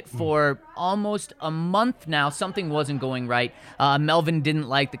market for almost a month now, something wasn't going right. Melvin didn't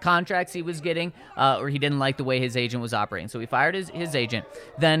like the contracts he was getting, or he didn't like the way his agent was operating. So he fired his agent.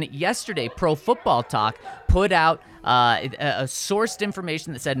 Then yesterday, Pro Football Talk put out a sourced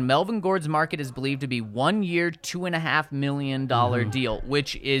information that said Melvin Gordon's market is believed to be 1 year, $2.5 million deal,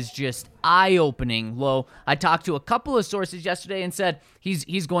 which is just eye-opening low. I talked to a couple of sources yesterday and said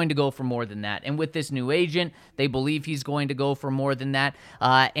he's going to go for more than that. And with this new agent, they believe he's going to go for more than that.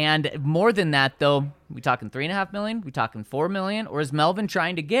 And more than that, though, we talking $3.5 million? We talking $4 million? Or is Melvin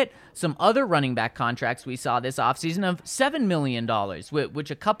trying to get some other running back contracts we saw this offseason of $7 million,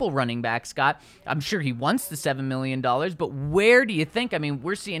 which a couple running backs got? I'm sure he wants the $7 million, but where do you think? I mean,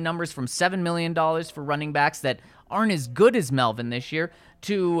 we're seeing numbers from $7 million for running backs that aren't as good as Melvin this year,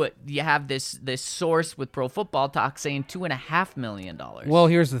 to you have this source with Pro Football Talk saying $2.5 million. Well,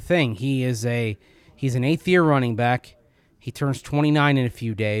 here's the thing. He's an 8th-year running back. He turns 29 in a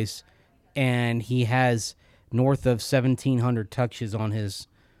few days, and he has north of 1,700 touches on his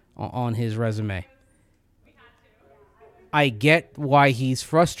resume. I get why he's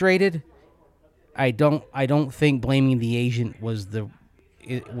frustrated. I don't think blaming the agent was the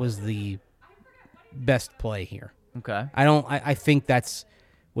it was the best play here. Okay. I think that's,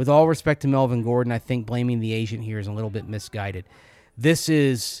 with all respect to Melvin Gordon, I think blaming the agent here is a little bit misguided. This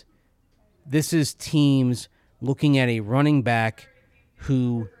is teams looking at a running back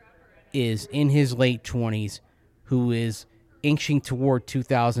who is in his late 20s, who is inching toward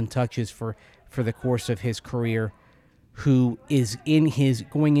 2,000 touches for the course of his career, who is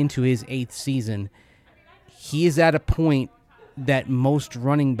going into his 8th season. He is at a point that most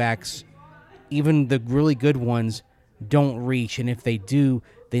running backs, even the really good ones, don't reach, and if they do,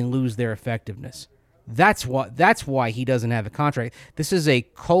 they lose their effectiveness. That's why he doesn't have a contract. This is a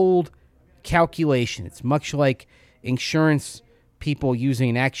cold calculation. It's much like insurance people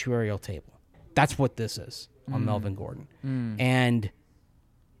using an actuarial table. That's what this is on Melvin Gordon. And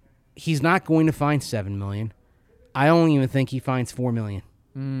he's not going to find $7 million. I don't even think he finds $4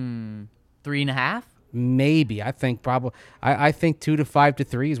 million. 3.5? Maybe. I think probably. I think 2 to 5 to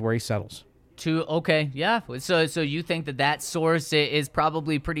 3 is where he settles. Okay, yeah. So you think that source is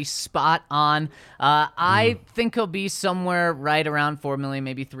probably pretty spot on. I think he'll be somewhere right around $4 million,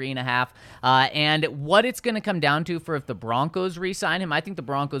 maybe 3.5. And what it's going to come down to for if the Broncos re-sign him, I think the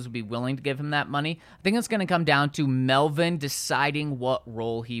Broncos would be willing to give him that money. I think it's going to come down to Melvin deciding what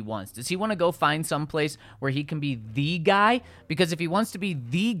role he wants. Does he want to go find someplace where he can be the guy? Because if he wants to be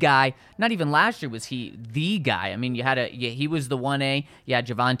the guy, not even last year was he the guy. I mean, he was the 1A. You had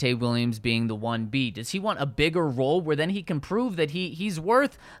Javonte Williams being the 1B. Does he want a bigger role where then he can prove that he's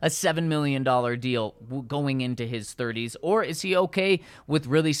worth a $7 million deal going into his 30s? Or is he okay with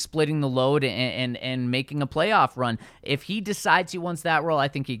really splitting the load and making a playoff run? If he decides he wants that role, I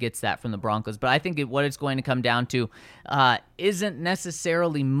think he gets that from the Broncos. But I think what it's going to come down to isn't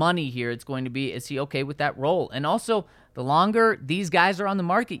necessarily money here. It's going to be, is he okay with that role? And also, the longer these guys are on the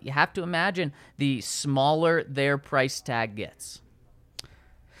market, you have to imagine the smaller their price tag gets.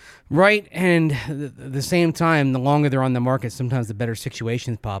 Right, and at the same time, the longer they're on the market, sometimes the better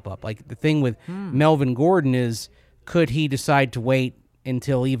situations pop up. Like the thing with Melvin Gordon is, could he decide to wait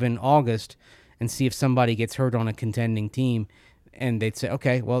until even August and see if somebody gets hurt on a contending team, and they'd say,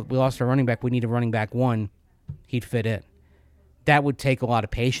 okay, well, we lost our running back, we need a running back 1, he'd fit in. That would take a lot of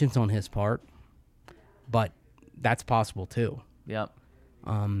patience on his part, but that's possible too. Yep.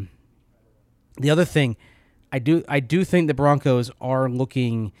 The other thing, I do think the Broncos are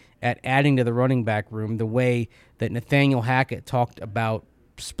looking at adding to the running back room the way that Nathaniel Hackett talked about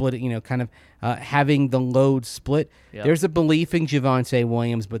splitting, kind of having the load split. Yep. There's a belief in Javonte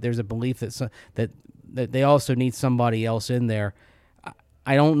Williams, but there's a belief that they also need somebody else in there.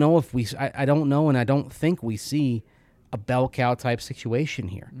 I don't know I don't know, and I don't think we see a bell cow type situation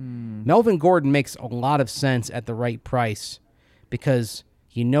here. Melvin Gordon makes a lot of sense at the right price because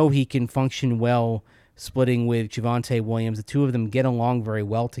he can function well splitting with Javonte Williams. The two of them get along very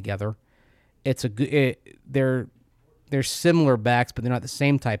well together. It's they're similar backs, but they're not the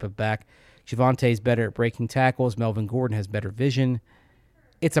same type of back. Javonte's better at breaking tackles. Melvin Gordon has better vision.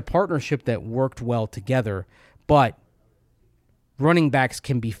 It's a partnership that worked well together, but running backs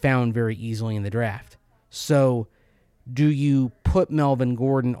can be found very easily in the draft. So do you put Melvin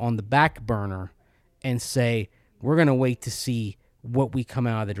Gordon on the back burner and say, we're going to wait to see what we come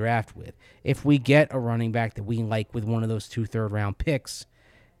out of the draft with? If we get a running back that we like with one of those 2 third-round picks,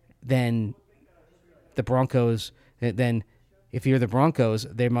 then the Broncos, then if you're the Broncos,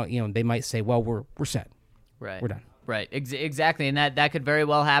 they might say, well, we're set. Right. We're done. Right, exactly, and that could very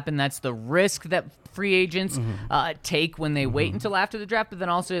well happen. That's the risk that free agents take when they wait until after the draft, but then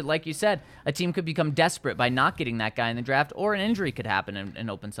also, like you said, a team could become desperate by not getting that guy in the draft, or an injury could happen and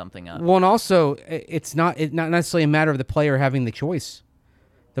open something up. Well, and also, it's not necessarily a matter of the player having the choice.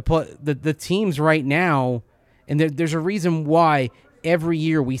 The teams right now, and there's a reason why every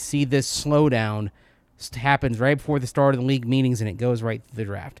year we see this slowdown happens right before the start of the league meetings, and it goes right to the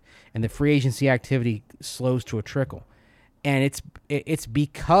draft, and the free agency activity slows to a trickle, and it's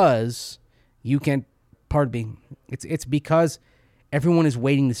because it's because everyone is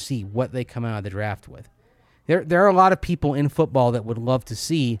waiting to see what they come out of the draft with. There are a lot of people in football that would love to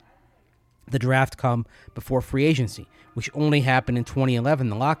see the draft come before free agency, which only happened in 2011,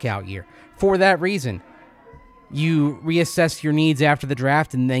 the lockout year. For that reason, you reassess your needs after the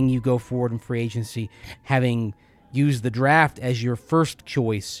draft, and then you go forward in free agency, having used the draft as your first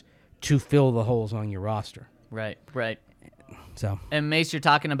choice to fill the holes on your roster. Right. So. And Mace, you're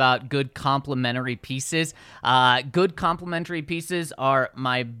talking about good complementary pieces. Good complementary pieces are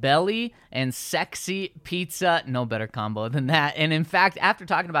My Belly and Sexy Pizza. No better combo than that. And in fact, after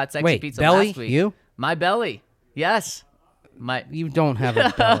talking about Sexy Pizza belly? last week, You? My Belly, yes. You don't have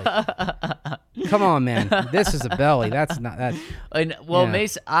a belly. Come on, man. This is a belly. That's not that. And,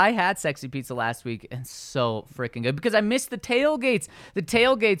 Mace, I had Sexy Pizza last week, and so freaking good because I missed the tailgates. The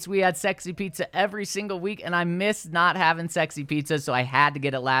tailgates, we had Sexy Pizza every single week, and I missed not having Sexy Pizza, so I had to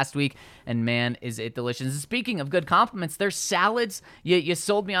get it last week, and man, is it delicious. And speaking of good compliments, their salads, you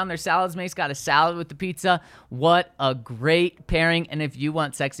sold me on their salads, Mace. Got a salad with the pizza. What a great pairing. And if you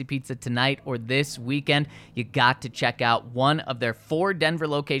want Sexy Pizza tonight or this weekend, you got to check out one of their 4 Denver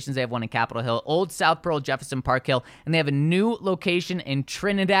locations. They have one in Capitol Hill, Old South Pearl, Jefferson Park Hill, and they have a new location in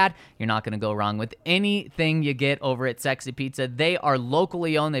Trinidad. You're not going to go wrong with anything you get over at Sexy Pizza. They are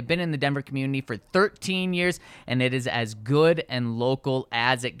locally owned. They've been in the Denver community for 13 years, and it is as good and local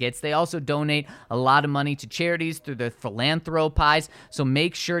as it gets. They also donate a lot of money to charities through their philanthropies, so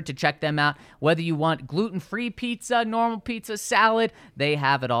make sure to check them out. Whether you want gluten-free pizza, normal pizza, salad, they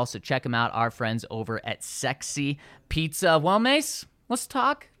have it all, so check them out, our friends over at Sexy Pizza. Well, Mace, let's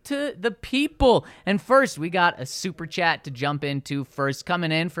talk to the people. And first, we got a super chat to jump into first.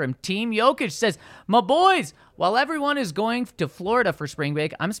 Coming in from Team Jokic, says, my boys, while everyone is going to Florida for spring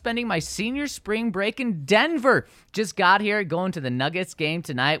break, I'm spending my senior spring break in Denver. Just got here, going to the Nuggets game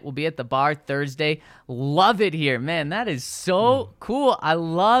tonight. We'll be at the bar Thursday. Love it here. Man, that is so cool. I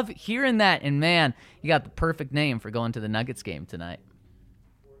love hearing that. And man, you got the perfect name for going to the Nuggets game tonight.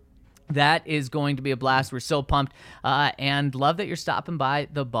 That is going to be a blast. We're so pumped and love that you're stopping by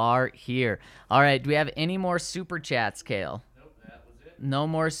the bar here. All right, do we have any more super chats, Kale? Nope, that was it. No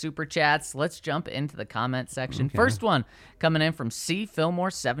more super chats. Let's jump into the comment section. Okay. First one coming in from C.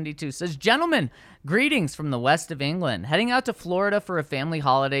 Fillmore72 says, gentlemen, greetings from the west of England. Heading out to Florida for a family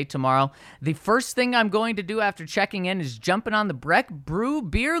holiday tomorrow. The first thing I'm going to do after checking in is jumping on the Breck Brew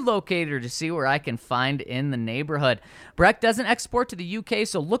beer locator to see where I can find in the neighborhood. Breck doesn't export to the UK,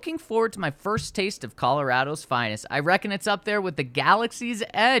 so looking forward to my first taste of Colorado's finest. I reckon it's up there with the Galaxy's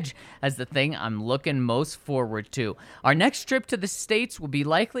Edge as the thing I'm looking most forward to. Our next trip to the States will be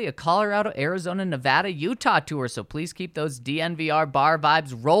likely a Colorado, Arizona, Nevada, Utah tour, so please keep those DNVR bar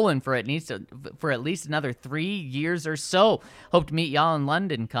vibes rolling for at least another 3 years or so. Hope to meet y'all in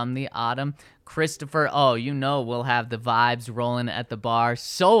London come the autumn. Christopher, we'll have the vibes rolling at the bar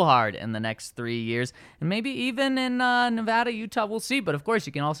so hard in the next 3 years. And maybe even in Nevada, Utah, we'll see. But, of course,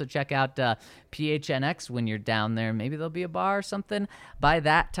 you can also check out PHNX when you're down there. Maybe there'll be a bar or something by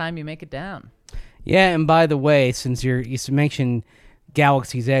that time you make it down. Yeah, and by the way, since you mentioned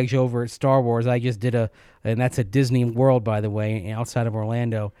Galaxy's Edge over at Star Wars, I just did and that's at Disney World, by the way, outside of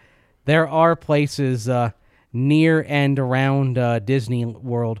Orlando. There are places near and around Disney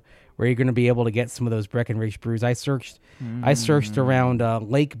World where you're going to be able to get some of those Breckenridge brews. I searched around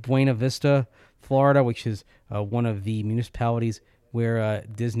Lake Buena Vista, Florida, which is one of the municipalities where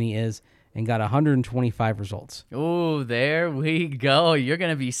Disney is, and got 125 results. Oh, there we go. You're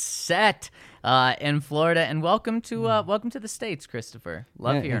going to be set in Florida, and welcome to the States, Christopher.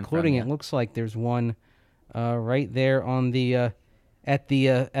 Love hearing including from you. It looks like there's one right there on the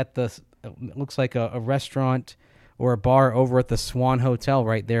it looks like a restaurant or a bar over at the Swan Hotel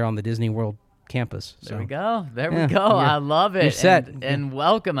right there on the Disney World campus. There we go. I love it. You're set. And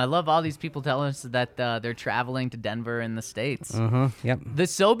welcome. I love all these people telling us that they're traveling to Denver and the States. Yep. The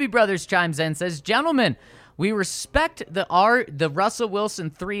Sobey brothers chimes in, says, gentlemen, we respect the Russell Wilson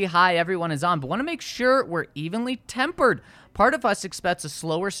 3 high everyone is on, but want to make sure we're evenly tempered. Part of us expects a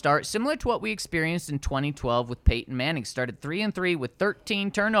slower start, similar to what we experienced in 2012 with Peyton Manning. Started 3-3 with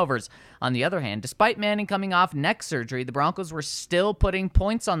 13 turnovers. On the other hand, despite Manning coming off neck surgery, the Broncos were still putting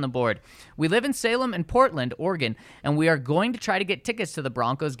points on the board. We live in Salem and Portland, Oregon, and we are going to try to get tickets to the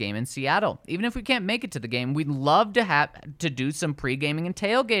Broncos game in Seattle. Even if we can't make it to the game, we'd love to do some pre-gaming and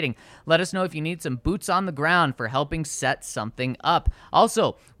tailgating. Let us know if you need some boots on the ground for helping set something up.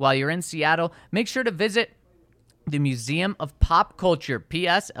 Also, while you're in Seattle, make sure to visit the Museum of Pop Culture.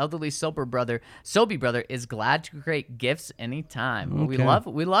 P.S. Elderly Sobey brother is glad to create gifts anytime. Okay.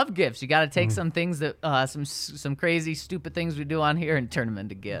 We love gifts. You got to take some things that some crazy stupid things we do on here and turn them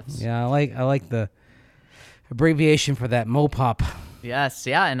into gifts. Yeah, I like the abbreviation for that, MoPop. Yes,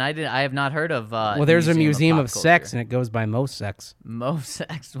 yeah, and I have not heard of. Well, there's a Museum of Pop Sex, Culture. and it goes by Mosex.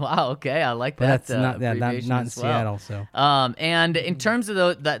 Mosex. Wow. Okay, I like But that. that's not in as well. Seattle. So. And in terms of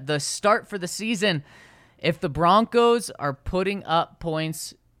the start for the season, if the Broncos are putting up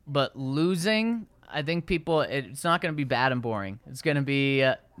points but losing, I think it's not going to be bad and boring. It's going to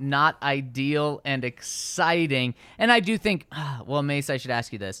be not ideal and exciting. And I do think, Mace, I should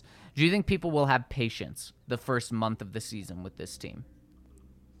ask you this. Do you think people will have patience the first month of the season with this team?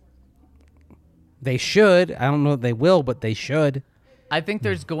 They should. I don't know if they will, but they should. I think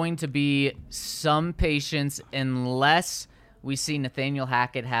there's going to be some patience unless we see Nathaniel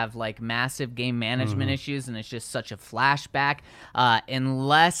Hackett have like massive game management issues, and it's just such a flashback.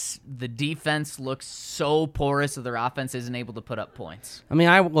 Unless the defense looks so porous that their offense isn't able to put up points. I mean,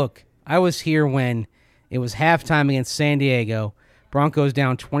 I was here when it was halftime against San Diego. Broncos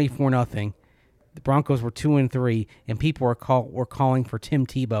down 24-0. The Broncos were 2-3, and people were calling for Tim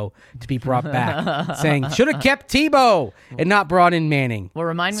Tebow to be brought back, saying should have kept Tebow and not brought in Manning. Well,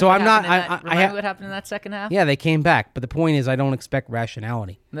 remind me so what I'm not. happened in that, what happened in that second half. Yeah, they came back, but the point is, I don't expect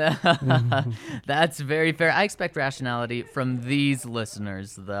rationality. That's very fair. I expect rationality from these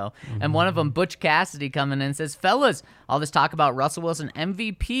listeners, though. And one of them, Butch Cassidy, coming in says, fellas, all this talk about Russell Wilson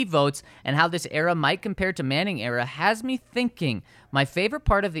MVP votes and how this era might compare to Manning era has me thinking. My favorite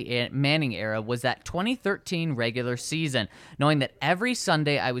part of the Manning era was that 2013 regular season, knowing that every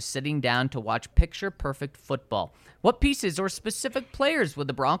Sunday I was sitting down to watch picture-perfect football. What pieces or specific players would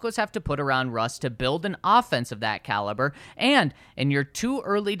the Broncos have to put around Russ to build an offense of that caliber? And, in your too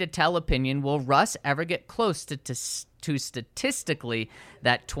early to tell opinion, will Russ ever get close to statistically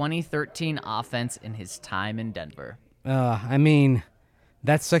that 2013 offense in his time in Denver? I mean,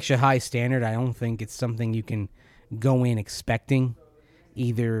 that's such a high standard. I don't think it's something you can go in expecting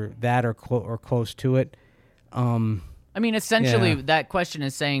either that or close to it. I mean, essentially, that question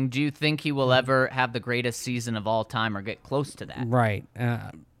is saying, do you think he will ever have the greatest season of all time or get close to that? Right.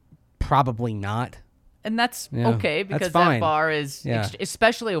 Probably not. And that's okay, because that's that bar is,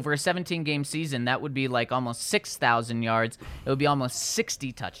 especially over a 17-game season, that would be like almost 6,000 yards. It would be almost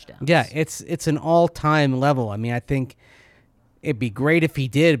 60 touchdowns. Yeah, it's an all-time level. I mean, I think it'd be great if he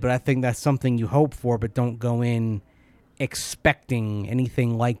did, but I think that's something you hope for, but don't go in expecting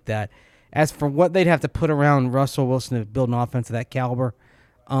anything like that. As for what they'd have to put around Russell Wilson to build an offense of that caliber,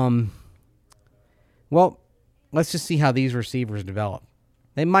 well, let's just see how these receivers develop.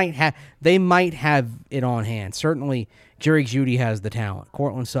 They might have it on hand. Certainly, Jerry Jeudy has the talent.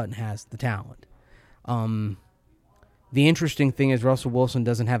 Courtland Sutton has the talent. The interesting thing is Russell Wilson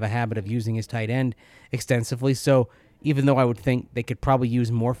doesn't have a habit of using his tight end extensively, so even though I would think they could probably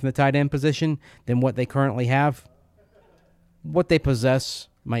use more from the tight end position than what they currently have, what they possess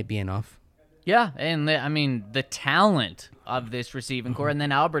might be enough. Yeah, and the talent of this receiving core, and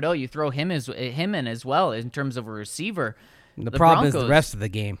then Albert O, you throw him in as well in terms of a receiver. The problem is the rest of the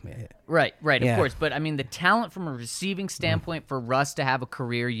game. Right, of course. But, the talent from a receiving standpoint for Russ to have a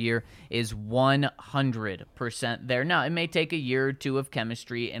career year is 100% there. Now, it may take a year or two of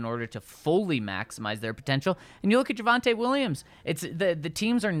chemistry in order to fully maximize their potential. And you look at Javonte Williams. It's the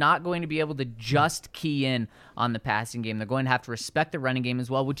teams are not going to be able to just key in on the passing game. They're going to have to respect the running game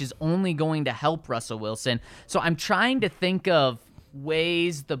as well, which is only going to help Russell Wilson. So I'm trying to think of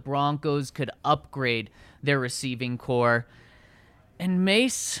ways the Broncos could upgrade their receiving core. And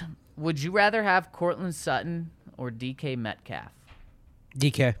Mace, would you rather have Courtland Sutton or DK Metcalf?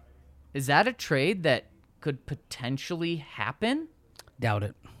 DK. Is that a trade that could potentially happen? Doubt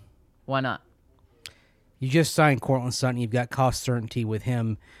it. Why not? You just signed Courtland Sutton. You've got cost certainty with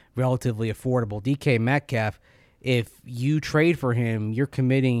him, relatively affordable. DK Metcalf, if you trade for him, you're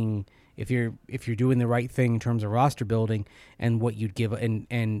committing. If you're doing the right thing in terms of roster building and what you'd give,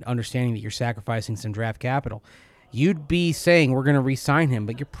 and understanding that you're sacrificing some draft capital, you'd be saying we're going to re-sign him,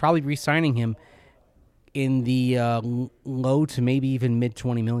 but you're probably re-signing him in the low to maybe even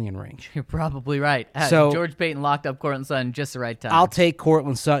mid-20 million range. You're probably right. So George Payton locked up Courtland Sutton just the right time. I'll take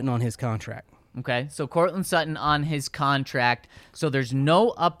Courtland Sutton on his contract. Okay, so Courtland Sutton on his contract. So there's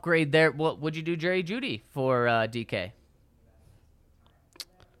no upgrade there. What would you do, Jerry Jeudy, for DK?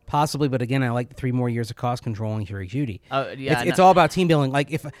 Possibly, but again, I like the 3 more years of cost controlling Jerry Jeudy. Yeah, it's all about team building.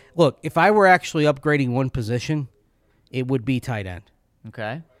 Like if I were actually upgrading one position, it would be tight end.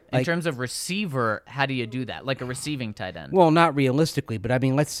 Okay. In terms of receiver, how do you do that? Like a receiving tight end? Well, not realistically, but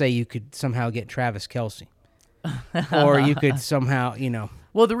let's say you could somehow get Travis Kelce. Or you could somehow,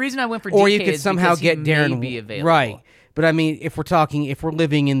 Well, the reason I went for DK or you could is somehow because get he Darren may be available. Right. But if we're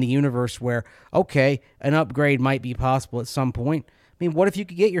living in the universe where, okay, an upgrade might be possible at some point, what if you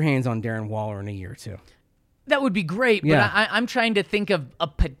could get your hands on Darren Waller in a year or two? That would be great, but I'm trying to think of a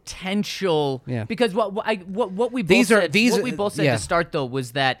potential because what we both said to start though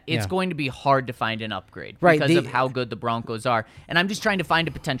was that it's going to be hard to find an upgrade because of how good the Broncos are, and I'm just trying to find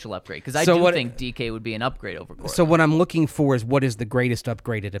a potential upgrade because I think DK would be an upgrade over Courtland. So what I'm looking for is what is the greatest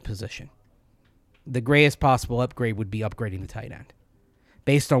upgrade at a position. The greatest possible upgrade would be upgrading the tight end,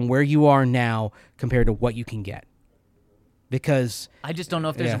 based on where you are now compared to what you can get. Because I just don't know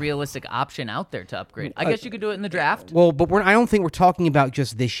if there's a realistic option out there to upgrade. I guess you could do it in the draft. Well, but I don't think we're talking about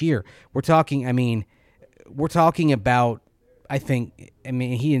just this year. We're talking about, he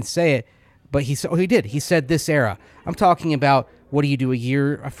didn't say it, But he did. He said this era. I'm talking about what do you do a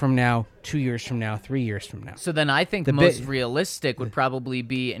year from now, 2 years from now, 3 years from now. So then I think the most realistic would probably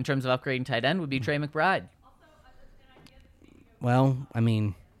be, in terms of upgrading tight end, would be Trey McBride. Well, I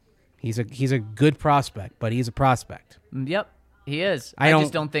mean, he's a good prospect, but he's a prospect. Yep, he is. I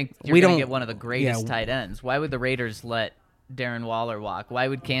just don't think you're going to get one of the greatest tight ends. Why would the Raiders let Darren Waller walk? Why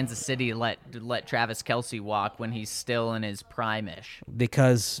would Kansas City let Travis Kelce walk when he's still in his prime-ish?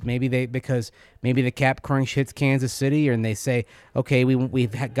 Because maybe the cap crunch hits Kansas City, and they say, okay,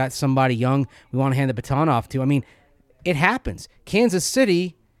 we've got somebody young we want to hand the baton off to. I mean, it happens. Kansas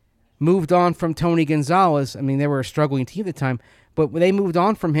City moved on from Tony Gonzalez. I mean, they were a struggling team at the time, but they moved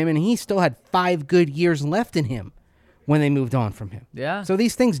on from him, and he still had 5 good years left in him when they moved on from him. Yeah. So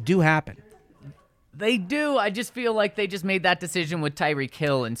these things do happen. They do. I just feel like they just made that decision with Tyreek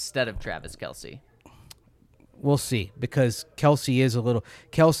Hill instead of Travis Kelce. We'll see, because Kelce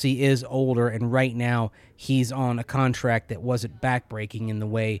is older, and right now he's on a contract that wasn't backbreaking in the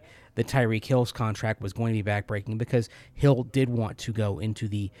way the Tyreek Hill's contract was going to be backbreaking, because Hill did want to go into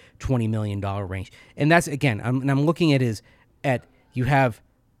the $20 million range. And that's, again, I'm looking at you have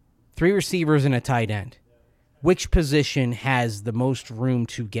 3 receivers and a tight end. Which position has the most room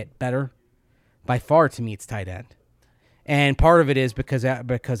to get better? By far, to me, it's tight end. And part of it is because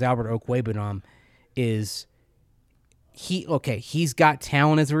Albert Okwuegbunam is he's got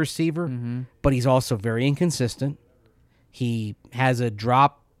talent as a receiver, but he's also very inconsistent. He has a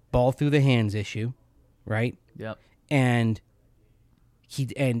drop ball through the hands issue, right? Yep. And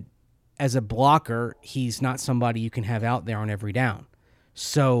as a blocker, he's not somebody you can have out there on every down.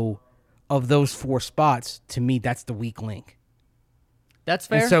 So, of those 4 spots, to me, that's the weak link. That's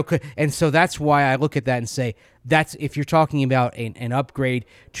fair. And so that's why I look at that and say, that's if you're talking about an upgrade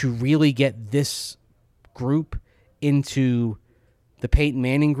to really get this group into the Peyton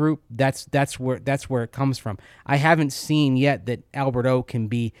Manning group, that's where it comes from. I haven't seen yet that Albert O can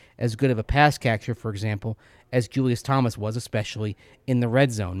be as good of a pass catcher, for example, as Julius Thomas was, especially in the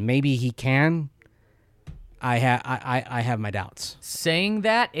red zone. Maybe he can. I have my doubts. Saying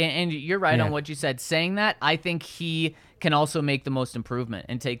that, and you're right on what you said. Saying that, I think he can also make the most improvement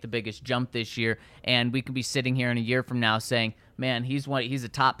and take the biggest jump this year. And we could be sitting here in a year from now saying, man, he's a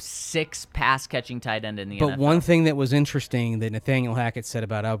top 6 pass-catching tight end in the NFL. But one thing that was interesting that Nathaniel Hackett said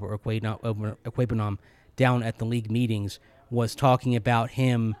about Albert Okwuegbunam down at the league meetings was talking about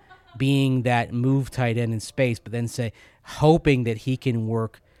him being that move tight end in space, but then hoping that he can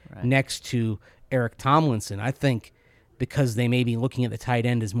work next to Eric Tomlinson. I think because they may be looking at the tight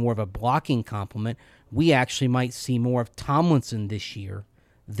end as more of a blocking complement, we actually might see more of Tomlinson this year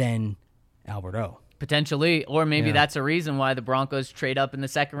than Albert O. Potentially, or maybe that's a reason why the Broncos trade up in the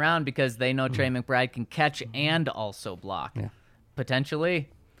second round, because they know Trey McBride can catch and also block. Yeah. Potentially.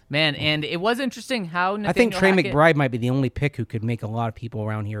 Man, and it was interesting how Nathaniel I think Trey Hackett, McBride might be the only pick who could make a lot of people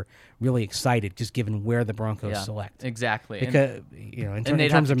around here really excited, just given where the Broncos select. Exactly. Because, in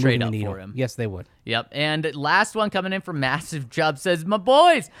terms of trade moving up the needle, for him. Yes, they would. Yep. And last one coming in from Massive Jub says, my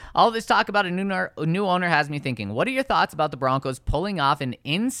boys, all this talk about a new owner has me thinking, what are your thoughts about the Broncos pulling off an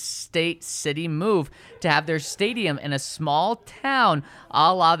in-state city move to have their stadium in a small town,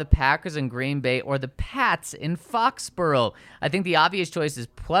 a la the Packers in Green Bay or the Pats in Foxborough? I think the obvious choice is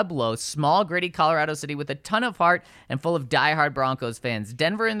Pueblo, small, gritty Colorado city with a ton of heart and full of diehard Broncos fans.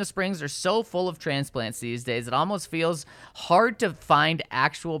 Denver and the Springs are so full of transplants these days, it almost feels hard to find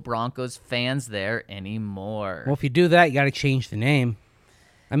actual Broncos fans there anymore. Well, if you do that, you got to change the name.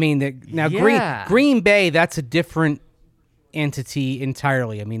 I mean, Green Bay, that's a different entity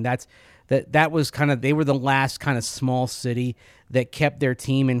entirely. I mean, that was kind of, they were the last kind of small city that kept their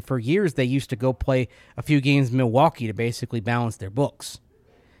team, and for years they used to go play a few games in Milwaukee to basically balance their books.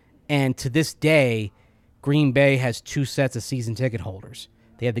 And to this day, Green Bay has 2 sets of season ticket holders.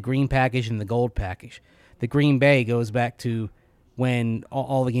 They have the green package and the gold package. The Green Bay goes back to when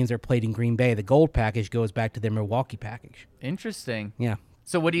all the games are played in Green Bay. The gold package goes back to their Milwaukee package. Interesting. Yeah.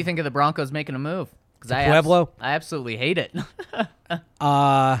 So what do you think of the Broncos making a move? Because Pueblo? I absolutely hate it.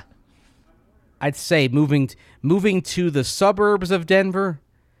 I'd say moving to the suburbs of Denver,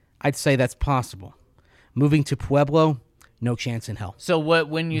 I'd say that's possible. Moving to Pueblo, no chance in hell. So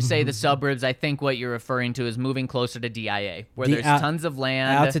when you say the suburbs, I think what you're referring to is moving closer to DIA, where there's tons of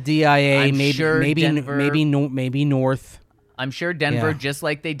land. Out to DIA, maybe north. I'm sure Denver, just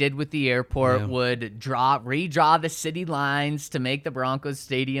like they did with the airport, would redraw the city lines to make the Broncos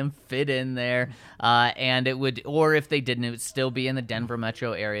stadium fit in there. And it would, or if they didn't, it would still be in the Denver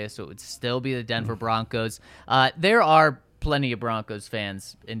metro area, so it would still be the Denver Broncos. There are plenty of Broncos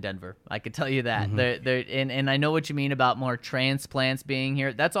fans in Denver. I could tell you that. Mm-hmm. And I know what you mean about more transplants being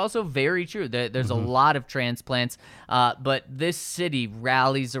here. That's also very true. There's a lot of transplants, but this city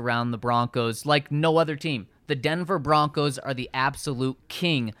rallies around the Broncos like no other team. The Denver Broncos are the absolute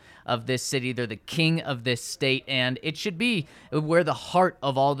king of this city. They're the king of this state, and it should be where the heart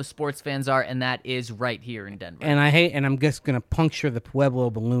of all the sports fans are, and that is right here in Denver. And I'm just going to puncture the Pueblo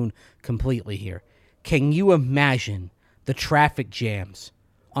balloon completely here. Can you imagine the traffic jams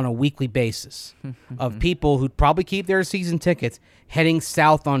on a weekly basis of people who'd probably keep their season tickets heading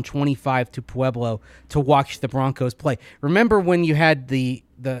south on 25 to Pueblo to watch the Broncos play? Remember when you had the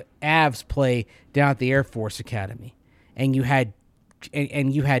Avs play down at the Air Force Academy, and you had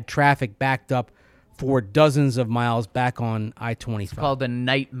traffic backed up for dozens of miles back on I-25? It's called a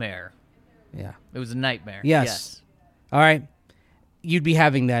nightmare. Yeah, it was a nightmare. Yes. All right, you'd be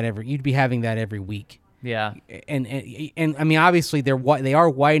having that every week. Yeah, and I mean, obviously they are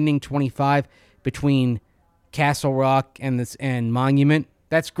widening 25 between Castle Rock and Monument.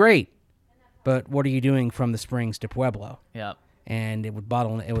 That's great, but what are you doing from the Springs to Pueblo? Yeah, and it would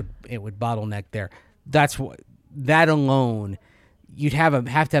bottleneck there. That's what that alone. You'd have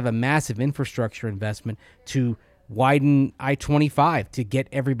to have a massive infrastructure investment to widen I-25 to get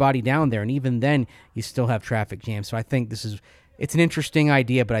everybody down there, and even then you still have traffic jams. So I think it's an interesting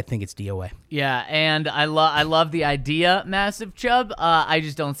idea, but I think it's DOA. Yeah, and I love the idea, Massive Chubb. I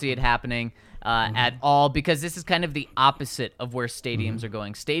just don't see it happening at all, because this is kind of the opposite of where stadiums are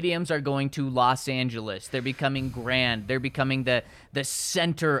going. Stadiums are going to Los Angeles. They're becoming grand. They're becoming the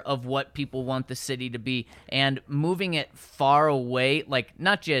center of what people want the city to be. And moving it far away, like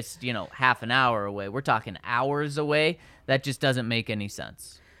not just, half an hour away, we're talking hours away, that just doesn't make any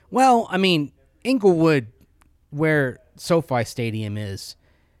sense. Well, I mean, Inglewood, where SoFi Stadium is,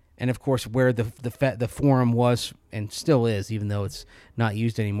 and of course where the Forum was and still is, even though it's not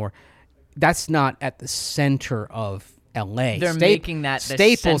used anymore, that's not at the center of LA. They're making that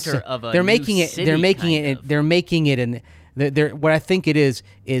the center of a new city. They're making it in. What I think it is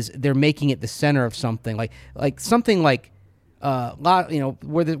they're making it the center of something like something like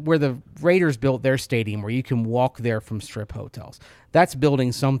where the Raiders built their stadium, where you can walk there from strip hotels. That's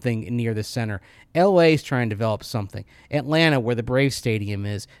building something near the center. LA is trying to develop something. Atlanta, where the Braves stadium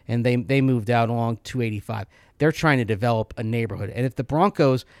is, and they moved out along 285. They're trying to develop a neighborhood. And if the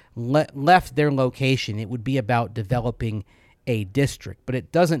Broncos left their location, it would be about developing a district. But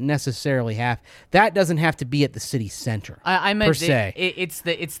it doesn't necessarily have to be at the city center. I meant per se. It's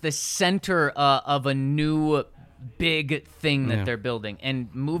the center of a new big thing that they're building, and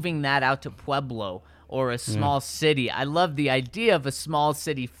moving that out to Pueblo or a small city. I love the idea of a small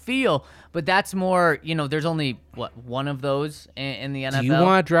city feel, but that's more, there's only, one of those in the NFL? Do you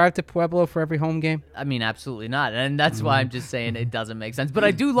want to drive to Pueblo for every home game? I mean, absolutely not. And that's why I'm just saying it doesn't make sense. But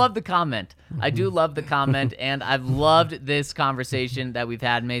I do love the comment. And I've loved this conversation that we've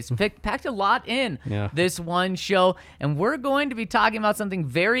had, Mace. Packed a lot in this one show, and we're going to be talking about something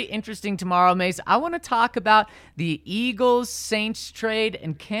very interesting tomorrow, Mace. I want to talk about the Eagles-Saints trade,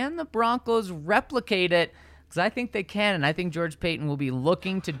 and can the Broncos replicate it? Because I think they can, and I think George Paton will be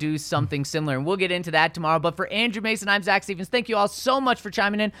looking to do something similar, and we'll get into that tomorrow. But for Andrew Mason, I'm Zach Stevens. Thank you all so much for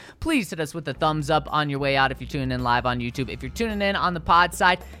chiming in. Please hit us with a thumbs up on your way out if you're tuning in live on YouTube. If you're tuning in on the pod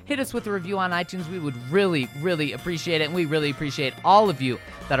side, hit us with a review on iTunes. We would really, really appreciate it, and we really appreciate all of you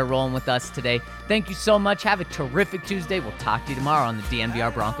that are rolling with us today. Thank you so much. Have a terrific Tuesday. We'll talk to you tomorrow on the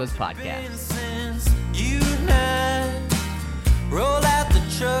DNVR Broncos podcast. Rolled out the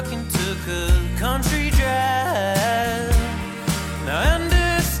truck and took a country drive. Now I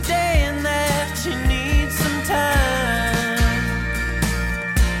understand that you need some time.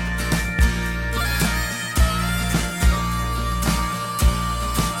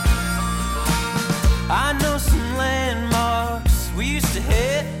 I know some landmarks we used to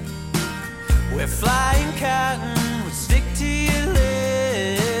hit, where flying cotton would stick to your lips.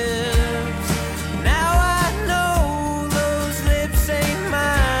 Now I know those lips ain't mine.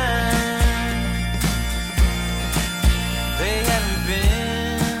 They haven't been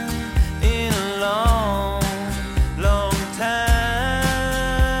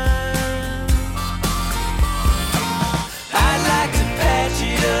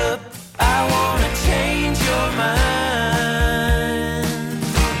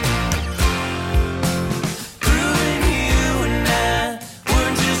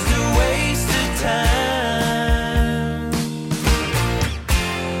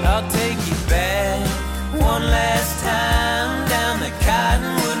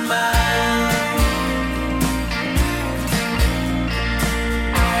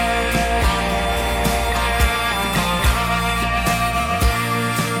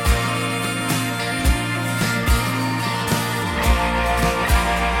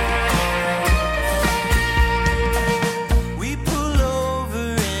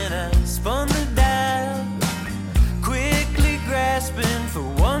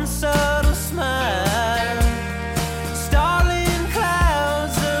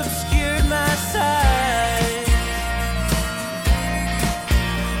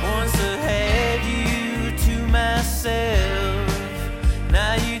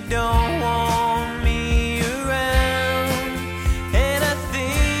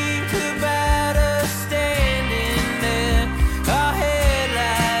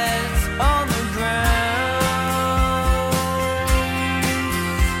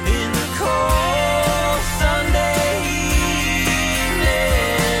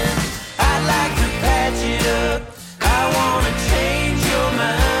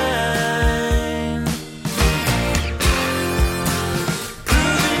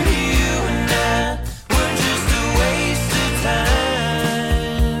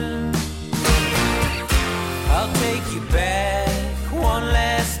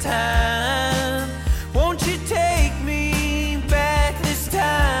best time.